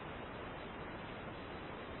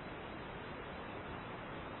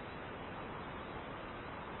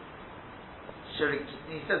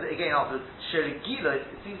he says it again after Sherigila. It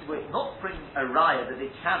seems we're not bringing a raya that they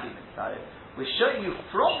can be mitzvah. We're showing you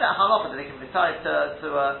from that halacha that they can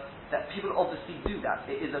mitzvah that people obviously do that.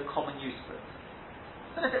 It is a common use for it.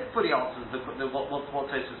 I don't know if it fully answers what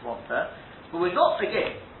Tosfos wants there, but we're not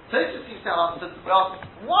again. Tosfos seems to answer, we ask,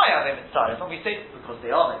 why are they mitzvah? And we say, because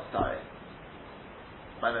they are mitzvah.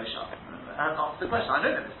 By Moshe. I haven't answered the question. I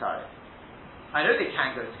know they're mitzvah. I know they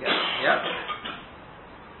can go together. Yeah?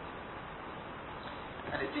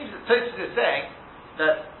 And it seems that Tosfos is saying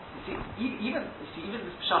that, even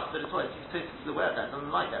this pshat that it's it seems Tosfos is aware of that,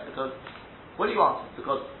 doesn't like that, because, what do you answer?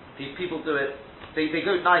 Because these people do it, they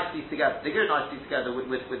go nicely together. They go nicely together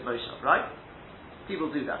with Moshe, right?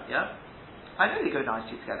 People do that, yeah? I know they go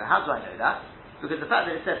nicely together. How do I know that? Because the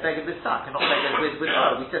fact that it said beggar with sak and not beggar with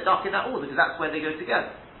we said dark in that order because that's where they go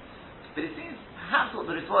together. But it seems perhaps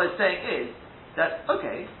what the Ritva is saying is that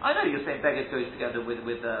okay, I know you're saying beggar goes together with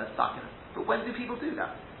sak, but when do people do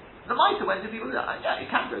that? The mitre, when do people do that? Yeah,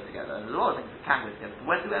 it can go together. There's a lot of things that can go together. But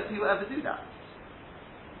when do people ever do that?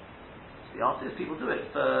 So the answer is people do it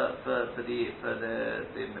for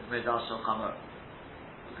the Midrash Shel Chamor.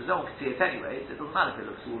 Because no one can see it anyway, so it doesn't matter if it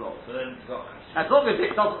looks all off. So then it's got as long as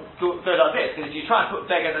it doesn't go like this, because if you try and put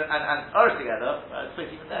beggar and earth together, I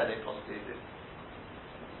suppose even there they possibly do.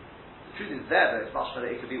 The truth is there, though, it's much better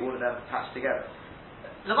it could be all of them attached together.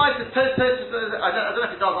 The I don't know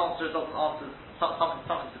if it does answer, it doesn't answer,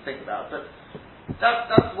 something to think about, but that's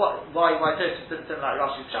why Tosfos didn't say like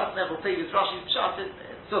Rashi's Pshat, Neville figures Rashi's Pshat,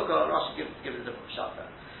 it's Sukkah, Rashi gives a different Pshat there.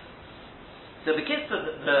 So the kids of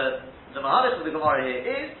the Mahalach of the Gemara here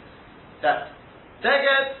is that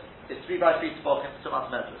Deged is 3x3 Tefachim for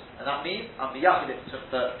Tumas Medrash, and that means I'm miyachid it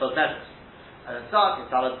for Medrash, and then Tzak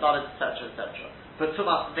is Daled, etc. For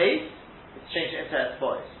Tumas Meis, it's changed it into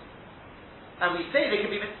Etzbois, and we say they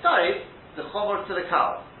can be mitzvah the Chomer to the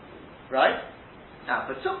Kal, right?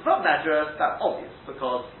 Now, but from Medrash, that's obvious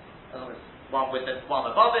because as long as one with it,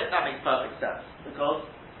 one above it, that makes perfect sense because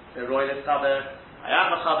the Royal Chaber, I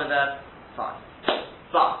am a Chaber there, fine.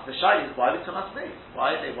 But the shayla is why we Tumas Meis?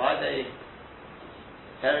 Why they?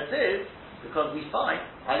 There it is because we find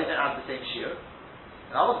I didn't have the same shiur.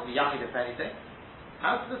 and I wasn't Yachid for anything.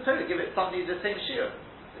 How does the Torah give it somebody the same shiur?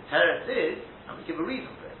 The Torah is, and we give a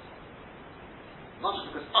reason for it. Not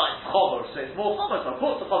just because, it's chomer, so it's more chomer, so of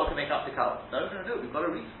course the chomer can make up the cow. No, we've got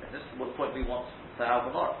a reason. And this is what the point we want to have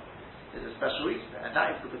tomorrow. There's a special reason there, and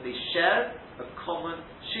that is because they share a common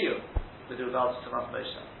shiur with regards to Tumas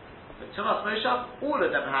Moshav. With Tumas Moshav, all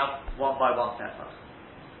of them have 1 by 1 tefach.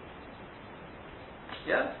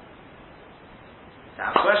 Yeah? Now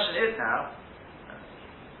the question is now,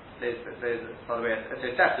 by the way, so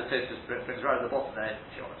Tosfos brings right at the bottom there,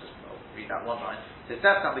 if you want to just read that one line. So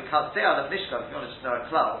Tosfos, we can't say out of Mishkav, if you want to just know a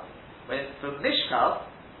cloud, when it's for Mishkav,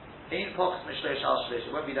 Ein Pochs Mishlesh Al Shlesh,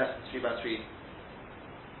 it won't be less than 3 by 3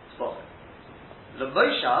 spots. The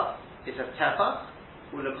Moshav is a tefach,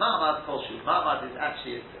 or the Ma'amad Kolshu. Ma'amad is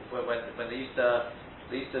actually when they used to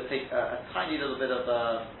take a tiny little bit of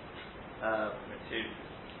Material.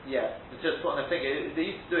 Yeah, just put on a finger. They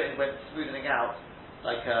used to do it when smoothing out,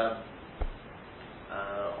 like on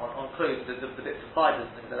clothes, the bits of fibres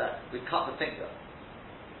and things like that. We'd cut the finger.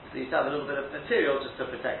 So you used to have a little bit of material just to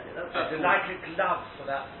protect it. That's It's like a glove for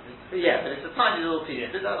that. Yeah, but it's a tiny little piece.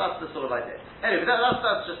 Yeah. That's the sort of idea. Anyway, but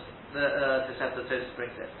that's just the Tosfos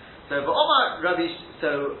brings it. So, but Omar Rabbi,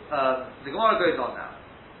 the Gemara goes on now.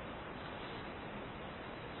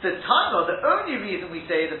 So Taimah, the only reason we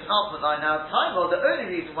say the penultimate line now, Taimah, the only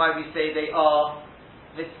reason why we say they are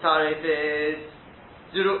mitzaref is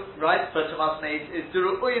right, but Tumas Meis is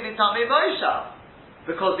Duru'uyim Itame Moshav.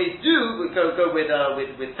 Because they do go with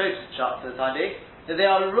Tosfos Shach for the time being, that they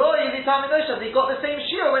are Roy Itame Moshav, they got the same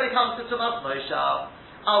shiur when it comes to Tumas Moshav.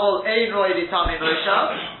 Awal Ein Roy Itame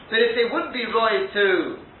Moshav, but if they wouldn't be Roy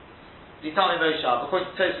to Itame Moshav, according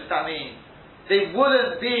to Tosfos that means they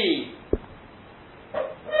wouldn't be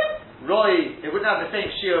Roy, it wouldn't have the same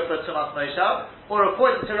shiur for Tumas Moshav, or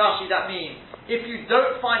according to Rashi, that means if you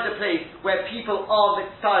don't find a place where people are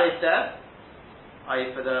mitzaref there, i.e.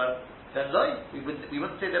 for then Roy, we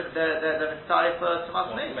wouldn't say they're mitzaref for Tumas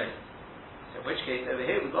Moshav. So in which case, over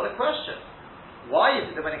here we've got a question. Why is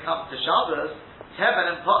it that when it comes to Shabbos, Teven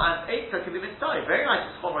and Eitzah can be mitzaref? Very nice,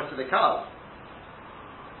 it's chomer to the cow.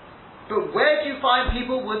 But where do you find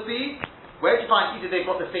people would be? Where do you find either they've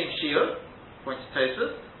got the same shiur, according to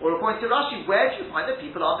Tosfos, or according to Rashi, where do you find that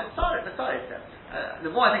people are mitzaref there?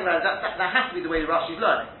 The more I think about it, that has to be the way Rashi's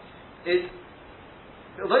learning.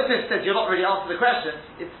 Although Tosfos says you're not really answering the question,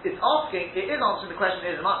 it is answering the question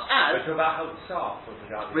as much as We're talking about Hotzah for the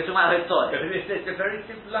Rabbi. we're talking about Hotzah. It's a very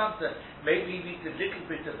simple answer. Maybe he needs a little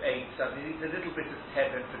bit of Eitzah, he needs a little bit of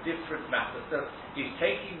Teven for different matters. So he's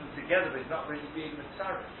taking them together, but he's not really being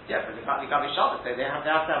mitzaref. Yeah, but the Gabi Shabbos say they have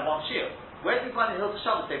to have one shiur. Where do you find in Hilchos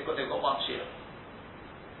Shabbos they've got one shiur?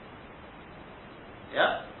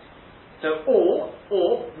 Yeah? So, or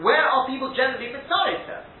where are people generally mitzaref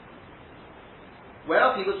there? Where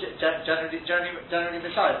are people generally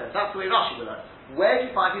mitzaref there? That's the way Rashi will learn. Where do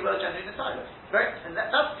you find people are generally mitzaref? And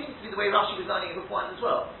that seems to be the way Rashi was learning it before as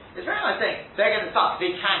well. It's very nice saying, Beged and Tzach,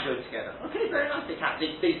 they can go together. Okay, very nice, they can.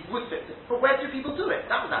 They would fit it. But where do people do it?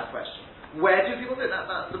 That was that question. Where do people do it?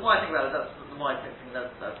 The more I think about it, the more I think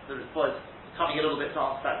that's the response coming a little bit to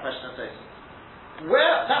answer that question.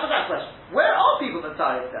 That was that question. Where are people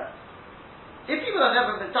mitzaref there? If people are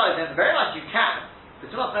never mitzaref, then very much you can.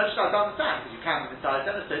 But Tumas Moshav doesn't understand, because you can be mitzaref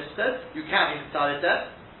there, as Tosfos says, you can be mitzaref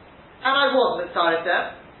there, and I was mitzaref there,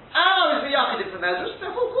 and I was miyachid for Medrash,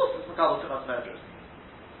 therefore of course it's Makabel Tumas Medrash.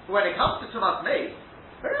 But when it comes to Tumas Meis,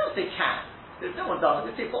 very much they can. If no one does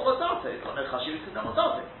it, they say, what was that? It's not no chashivus because no one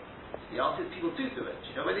does it. The answer is people do it. Do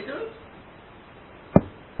you know where they do it?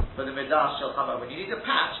 But the Midrash shall come out. When you need a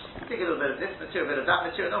patch, you take a little bit of this material, a bit of that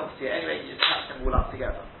material, no one can see it. Anyway, you just patch them all up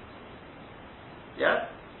together. Yeah?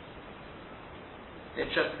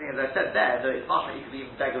 Interestingly, as I said there, though it's much you could be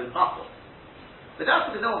even beggar with muscle. But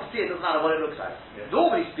that's because no one can see it, doesn't matter what it looks like. Yeah.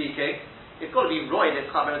 Normally speaking, it's got to be Roy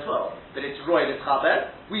L'Tchaber as well. But it's Roy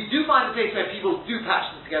L'Tchaber. We do find a place where people do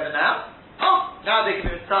patch them together now. Now they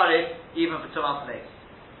can be mitzaref even for Tumas Meis.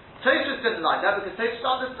 Tosfos didn't like that because Tosfos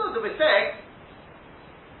understood that we're saying,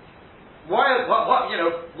 why are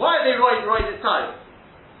they Roy L'Tchaber?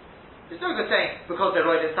 It's no good saying because they're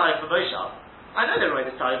Roy L'Tchaber for Moshav. I know they're Roy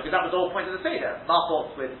L'Tchaber because that was the whole point of the Seder.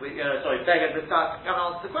 Machot with Beged and L'Tchaber come and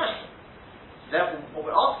answer the question. Therefore, what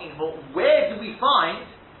we're asking is, where do we find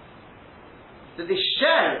that they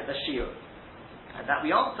share a shiur? And that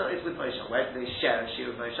we answer is with Moshav. Where do they share a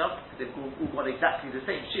shiur with Moshav? Because they've all got exactly the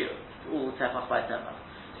same shiur. All tefach by tefach.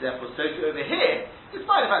 So therefore, over here,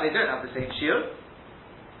 despite the fact they don't have the same shiur,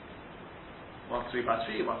 one 3 by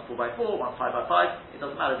 3, one 4 by 4, one 5 by 5, it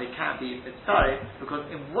doesn't matter, they can be mitzaref because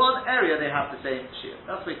in one area they have the same shiur.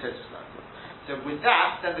 That's the way Tosfos learns it. So with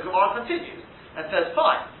that, then the Gemara continues. and says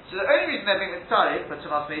fine. So the only reason they're being mitzaref for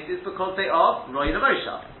Tumas Meis is because they are Roy the Moshe,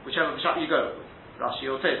 whichever Pshat you go with,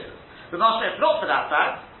 Rashi or Tosfos. But Mashma, if not for that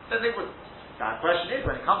fact, then they wouldn't. That question is,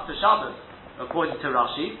 when it comes to Shabbos, according to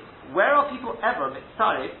Rashi, where are people ever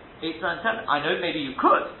mitzaref 8 and 7? I know maybe you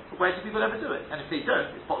could, but where do people ever do it? And if they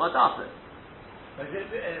don't, it's Potla Dasa. As I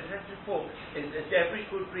said before, is every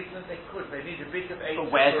good reason they could. They need a bit of eight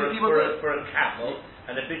for a camel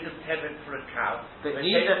and a bit of tevet for a cow. But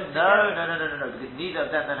neither, no, because neither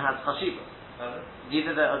of them then has chashivas.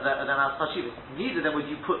 Neither of them has chashivas. Neither of them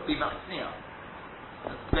would you put bima tzniya.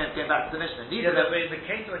 Going back to the Mishnah. Neither but in the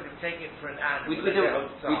case when you're taking it for an animal,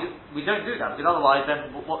 we don't do that, because otherwise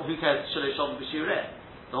then who cares shalosh shalom b'shireh?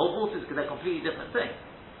 The whole point is because they're completely different things.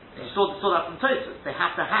 And you saw that from Tosfos. They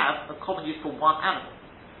have to have a common use for one animal.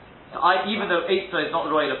 So even though Eitzah is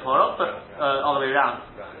not Roy Leporah, but all the way around,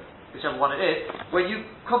 whichever one it is, when you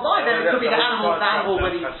combine them, it could be the animal,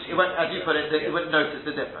 when as you put it, you wouldn't notice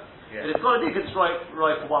the difference. But it's got to be because it's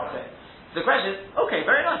Roy for one thing. So the question is, okay,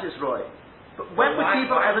 very nice it's Roy, but when would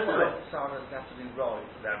people ever do it? Hotzah has to be Roy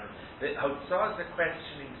for them. The Hotzah is a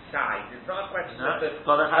question inside. It's not a question of the... It's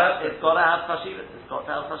got to have chashivas. It's got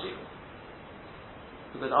to have chashivas.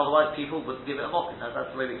 Because otherwise people wouldn't give it a mock. That's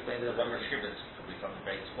the way we explained it. The chashivas could be something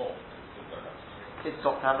very small. It's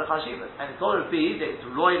got to have the chashivas. And it's got to be that it's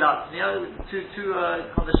roy latzniya, two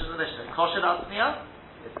conditions in the Mishnah. Kosher latzniya,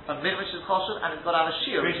 it's a minimum which is kosher, and it's got to have a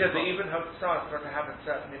shear. Because even Hotzah has got to have a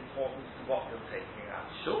certain importance to what you're taking out.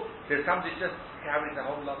 Sure. So if somebody just carries a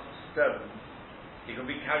whole lot of stones, he can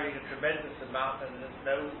be carrying a tremendous amount and there's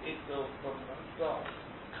no equal from Hotzah.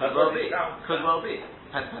 Could well be.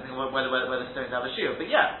 Depending on whether stones have a shield. But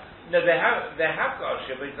yeah. No, they have got a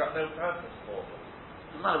shield, but he's got no purpose for them.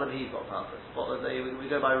 Doesn't matter whether he's got purpose. We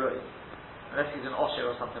go by Rui. Unless he's an Osher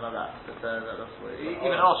or something like that. But that's what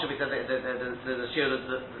even Osher, because there's a shield of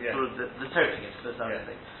the turkey is the sort of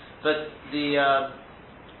thing. But the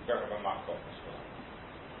that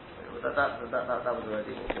was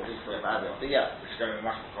already what we sort of added. But yeah. Which is going to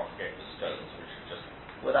Mashmakov gave the stones, which is just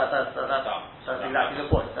well, that's exactly the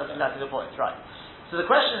point. That's exactly the point, right? So the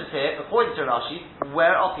question is here, according to Rashi,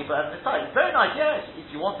 where are people ever inside? It's very nice, yes. If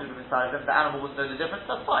you wanted to be inside them, the animal wouldn't know the difference.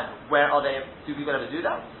 That's fine. Where are they? Do people ever do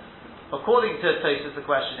that? According to Tosfos, the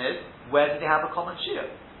question is, where do they have a common shiur?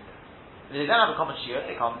 If they don't have a common shiur,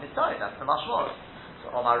 they can't be inside. That's the mashmor.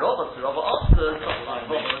 So Omar Rabba, so Rabba answers,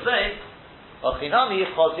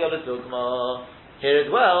 here as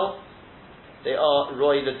well. They are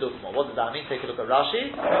Roy the Dugma. What does that mean? Take a look at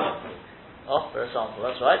Rashi. For example,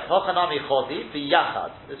 that's right. Hochanami Chodi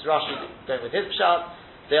B'Yachad. This is Rashi going with his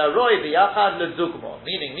pshat. They are Roy B'Yachad Le Dugma,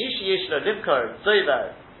 meaning Mishi Yesh Lo Limkar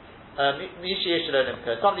Zover. Mishi Yesh Lo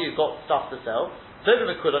Limkar. Somebody who's got stuff to sell. Zover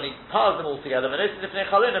Mekulon, he piles them all together. And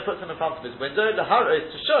puts them in front of his window. The Hara is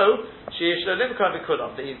to show Sheyesh Lo Limkar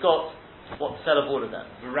Mekulon that he's got what to sell of all of them.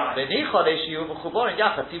 Right. He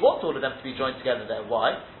wants all of them to be joined together there.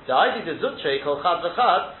 Why? The idea is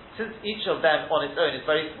since each of them on its own is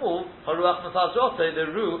very small, the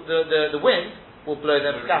wind will blow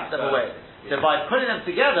them, scatter them away. So by putting them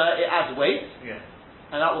together, it adds weight,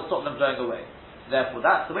 and that will stop them blowing away. Therefore,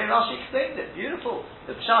 that's the way Rashi explains it. Beautiful.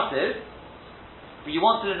 The pshat is, you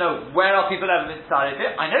wanted to know where are people ever inside of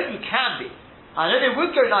it. I know you can be. I know they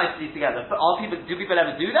would go nicely together, but do people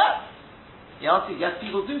ever do that? The answer is yes,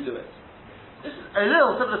 people do it. This is a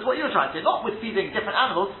little similar to what you were trying to say. Not with feeding different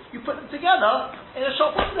animals, you put them together in a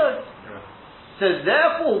shop window. So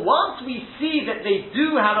therefore, once we see that they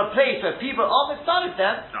do have a place where people are mitzvah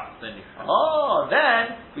them, then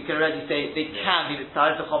we can already say they can be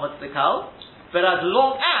mitzvah the chometz the cow. But as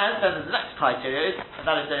long as, then the next criteria is, and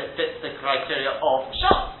that is that it fits the criteria of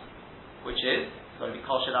shas, which is it's going to be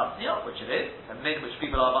kosher atzniya, which it is, a min which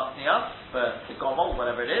people are atzniya, for the gomel,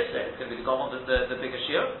 whatever it is, so it's going to be the gomel, the bigger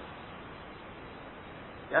shiur.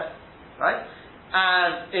 Yes? Right?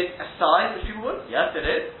 And it's a size which people would, yes it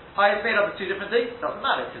is. How it's made up of two different things, doesn't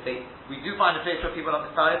matter, because we do find a place where people are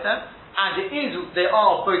mitzvah them, and they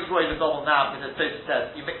are both roy and gomel now, because as Tosfos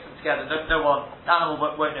says, you mix them together, no one, the animal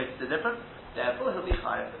won't notice the difference, therefore he'll be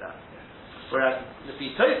higher for that. Whereas, the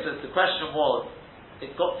Tosfos, the question was,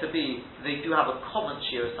 it's got to be, they do have a common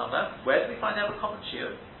shiur somewhere. Where do we find they have a common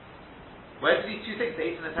shiur? Where do these two things, the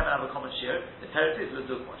 8 and the 10, have a common shiur? The teretz is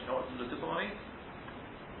l'dugma. Do you know what l'dugma means?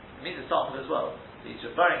 It means a sample as well. So he's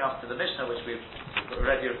referring us to the Mishnah, which we've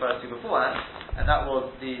already referred to beforehand, and that was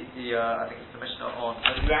the I think it's the Mishnah on...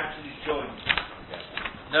 Have you actually joined?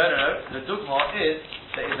 No. L'dugma is,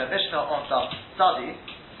 there is a Mishnah on the study,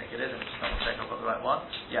 I think it is, I'm just going to check I've got the right one.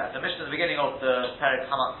 Yeah, the Mishnah at the beginning of the Perek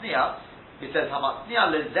Hamatzniya, it says Hamatzniya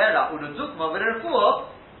lezera uludukma v'refuah.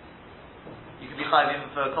 You can be chayiv even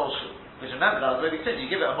for kol shul. Because remember, that was where we said, you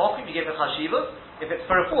give it a mokum, you give it a chashivah. If it's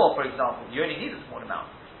for a four, for example, you only need a small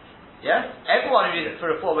amount. Yeah? Everyone who needs it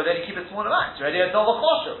for a four would only keep a small amount. It's already a double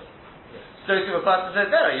choshev. So to a person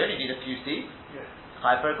says, there, you only need a few seeds.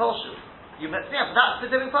 Chai for a kolshu. For that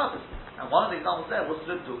specific purpose. And one of the examples there was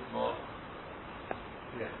the dukmo.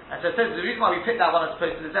 And so it says the reason why we picked that one as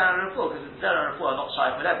opposed to the zera and refuah, because the zera and refuah are not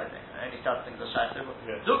shy with everything. Only certain things are shy for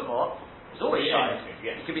dukmo is always shy.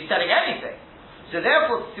 It could be selling anything. So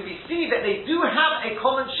therefore, so we see that they do have a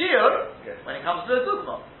common shiur when it comes to the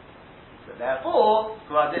dukmo. So therefore,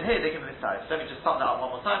 who are in here, they can be mitzvah. So let me just sum that up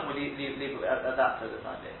one more time. We'll leave it at that for the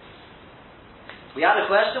time being. We had a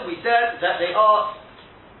question. We said that they are.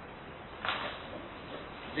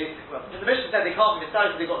 The Mishnah said they can't be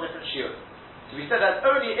mitzvah because they've got different shiur. So we said that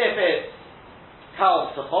only if it's kal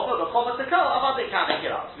to choma, the choma to kal, about they can make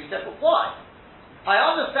it up. So we said, but why? I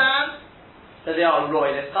understand that they are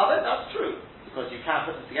roy and covered. That's true. Because you can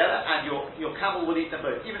put them together, and your camel will eat them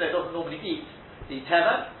both. Even though it doesn't normally eat the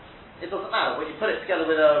temer, it doesn't matter. When you put it together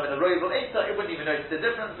with a royal eater, it wouldn't even notice the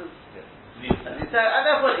difference. As you said, and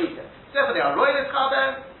therefore it eats it. Therefore they are royal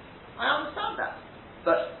kaber. I understand that.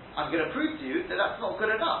 But I'm going to prove to you that that's not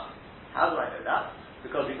good enough. How do I know that?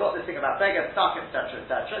 Because we've got this thing about beggar, stuck, etc.,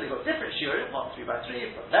 etc. They've got different shiurim, one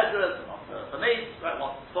 3x3, for leatherers, and one for mace, right?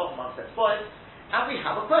 One spot and one set spoil. And we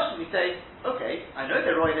have a question. We say, okay, I know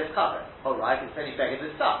they're royal kaber. All right, it's only beggared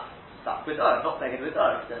with stuck with not beggared with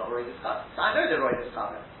because they're not royal kaber. So I know they're royal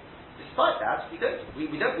kaber. Despite that, we don't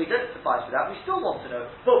suffice for that. We still want to know,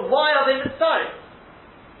 but why are they mitzvah?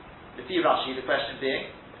 The Rashi, the question being,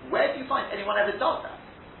 where do you find anyone ever does that?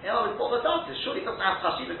 In other words, what does this? Surely it doesn't have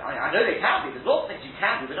chashivah. I know they can be. There's lots of things you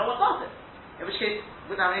can do, but no one does it. In which case,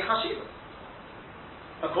 wouldn't have any chashivah.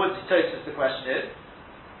 According to Tosfos, the question is,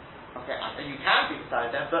 okay, you can be beside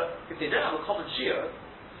them, but if they don't have a common shiur,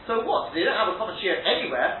 so what? If they don't have a common shiur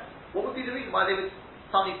anywhere, what would be the reason why they would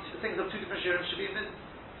suddenly things of two different shiurim should be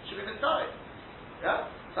mitzvah? Yeah?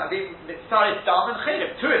 So I mean, mitzvah dam and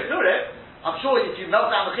chelim. Turip. I'm sure if you melt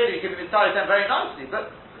down the chelim, you can be mitzvah them very nicely, but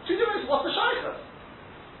two different, what's the shaykhah?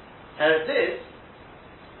 Teretz is,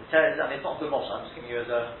 I mean, it's not good motion, I'm just giving you as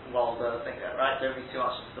a wild thing there, right? Don't read too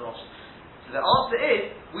much into the motion. So the answer is,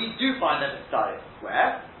 we do find them mitzvah.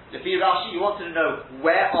 Where? The Rashi, you wanted to know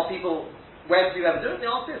where do you ever do it? The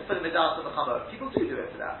answer is for the Midas of the Chamor. People do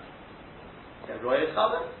it for that. Okay, Royal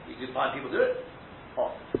Chamor, you do find people do it.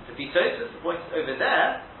 Oh, the Tosfos, the point is over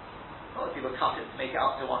there, a lot of people cut it to make it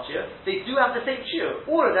up to one shiur. They do have the same shiur.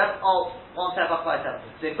 All of them are one step up by seven.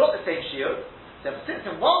 So they've got the same shiur. So since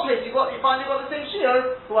in one place you find you've got the same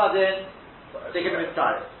shiur, who are then they can be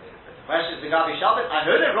mitzvah. The question is the Gabi Shabbat. I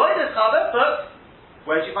know they're Royal Chamor, but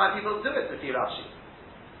where do you find people do it? The Rashi.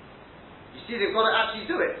 You see, they've got to actually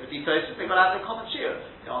do it. With the Tosfos, they've got to have the common shiur.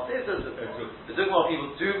 The answer is the Zugma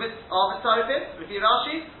people do mitzvah with the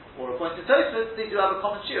Rashi, or according to Tosfos, they do have a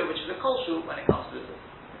common shiur, which is a kol shul when it comes to the Zugma.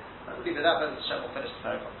 We'll leave it at that, but Hashem will finish the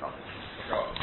paragraph.